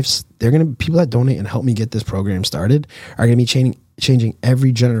kids' lives. They're going to be people that donate and help me get this program started are going to be changing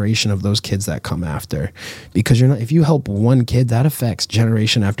every generation of those kids that come after. Because if you help one kid, that affects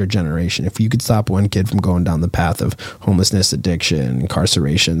generation after generation. If you could stop one kid from going down the path of homelessness, addiction,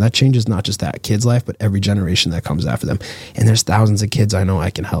 incarceration, that changes not just that kid's life, but every generation that comes after them. And there's thousands of kids I know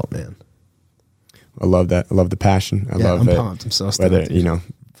I can help, man. I love that. I love the passion. I'm pumped. I'm so stoked. Whether,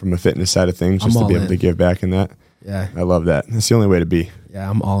 from a fitness side of things, just to be able to give back in that. Yeah. I love that. That's the only way to be. Yeah,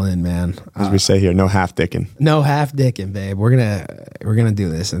 I'm all in, man. As we say here, no half dicking. No half dicking, babe. We're gonna do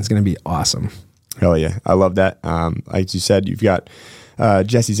this, and it's gonna be awesome. Hell yeah, I love that. Like you said, you've got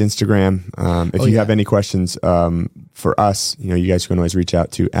Jesse's Instagram. If you have any questions for us, you guys can always reach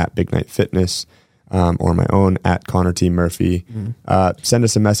out to @BigNightFitness. Or my own @ConnorT.Murphy. Send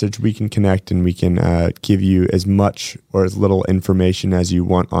us a message. We can connect, and we can give you as much or as little information as you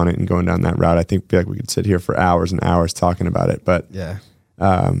want on it and going down that route. I feel like we could sit here for hours and hours talking about it. But yeah,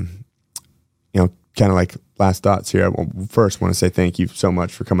 kind of like last thoughts here. I first want to say thank you so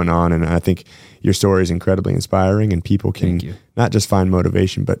much for coming on, and I think your story is incredibly inspiring, and people can not just find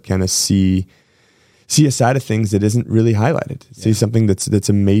motivation, but kind of see a side of things that isn't really highlighted. See something that's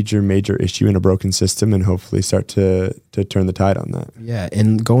a major issue in a broken system, and hopefully start to turn the tide on that. Yeah,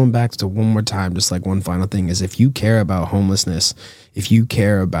 and going back to one more time, just like one final thing is, if you care about homelessness, if you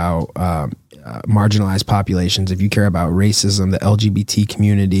care about marginalized populations, if you care about racism, the LGBT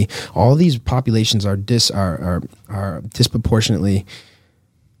community, all these populations are disproportionately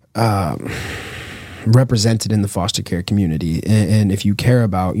represented in the foster care community. And if you care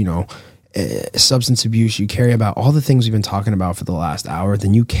about, substance abuse, you care about all the things we've been talking about for the last hour,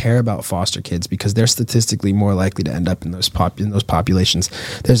 then you care about foster kids, because they're statistically more likely to end up in those populations.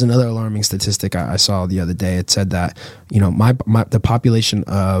 There's another alarming statistic I saw the other day. It said that the population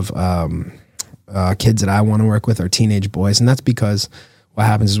of kids that I want to work with are teenage boys, and that's because what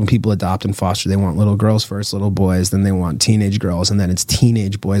happens is when people adopt and foster, they want little girls first, little boys, then they want teenage girls, and then it's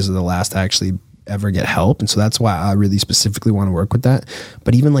teenage boys are the last to actually ever get help. And so that's why I really specifically want to work with that.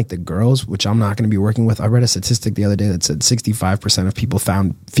 But even like the girls, which I'm not going to be working with, I read a statistic the other day that said 65% of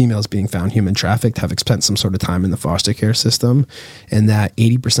females being found human trafficked have spent some sort of time in the foster care system, and that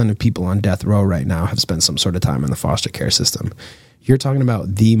 80% of people on death row right now have spent some sort of time in the foster care system. You're talking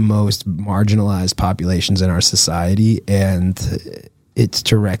about the most marginalized populations in our society, and it's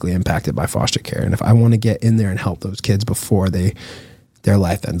directly impacted by foster care. And if I want to get in there and help those kids before their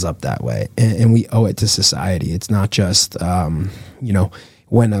life ends up that way. And we owe it to society. It's not just,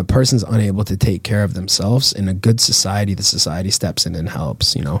 when a person's unable to take care of themselves, in a good society, the society steps in and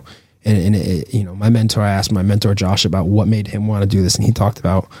helps, my mentor, I asked my mentor Josh about what made him want to do this. And he talked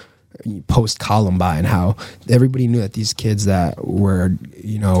about post Columbine, how everybody knew that these kids that were,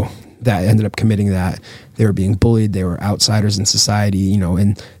 that ended up committing that, they were being bullied, they were outsiders in society,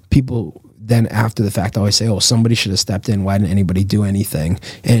 and people, then after the fact, I always say, oh, somebody should have stepped in. Why didn't anybody do anything?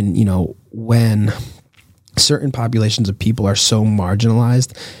 And, you know, when certain populations of people are so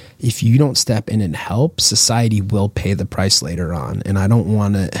marginalized, if you don't step in and help, society will pay the price later on. And I don't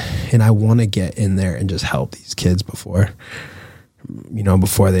want to, and I want to get in there and just help these kids before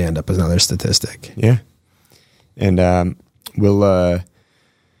they end up as another statistic. Yeah. And we'll,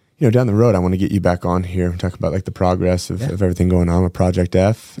 you know, down the road, I want to get you back on here and talk about like the progress of everything going on with Project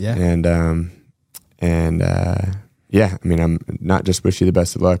F. Yeah. Yeah, I mean, I'm not just wish you the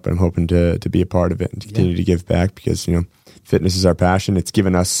best of luck, but I'm hoping to be a part of it and to continue to give back, because, you know, fitness is our passion. It's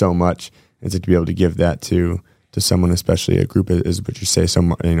given us so much. It's to be able to give that to someone, especially a group is what you say, so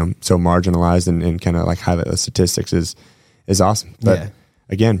marginalized, and kind of like highlight the statistics is awesome. But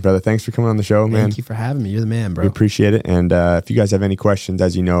again, brother, thanks for coming on the show, man. Thank you for having me. You're the man, bro. We appreciate it. And if you guys have any questions,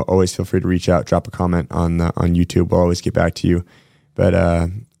 as you know, always feel free to reach out, drop a comment on YouTube. We'll always get back to you. But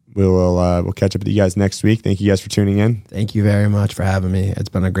we'll catch up with you guys next week. Thank you guys for tuning in. Thank you very much for having me. It's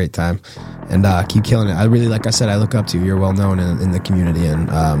been a great time, and keep killing it. I really, like I said, I look up to you. You're well known in the community, and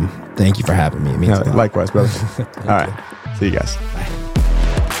thank you for having me. It means a lot. Likewise, brother. All right. See you guys.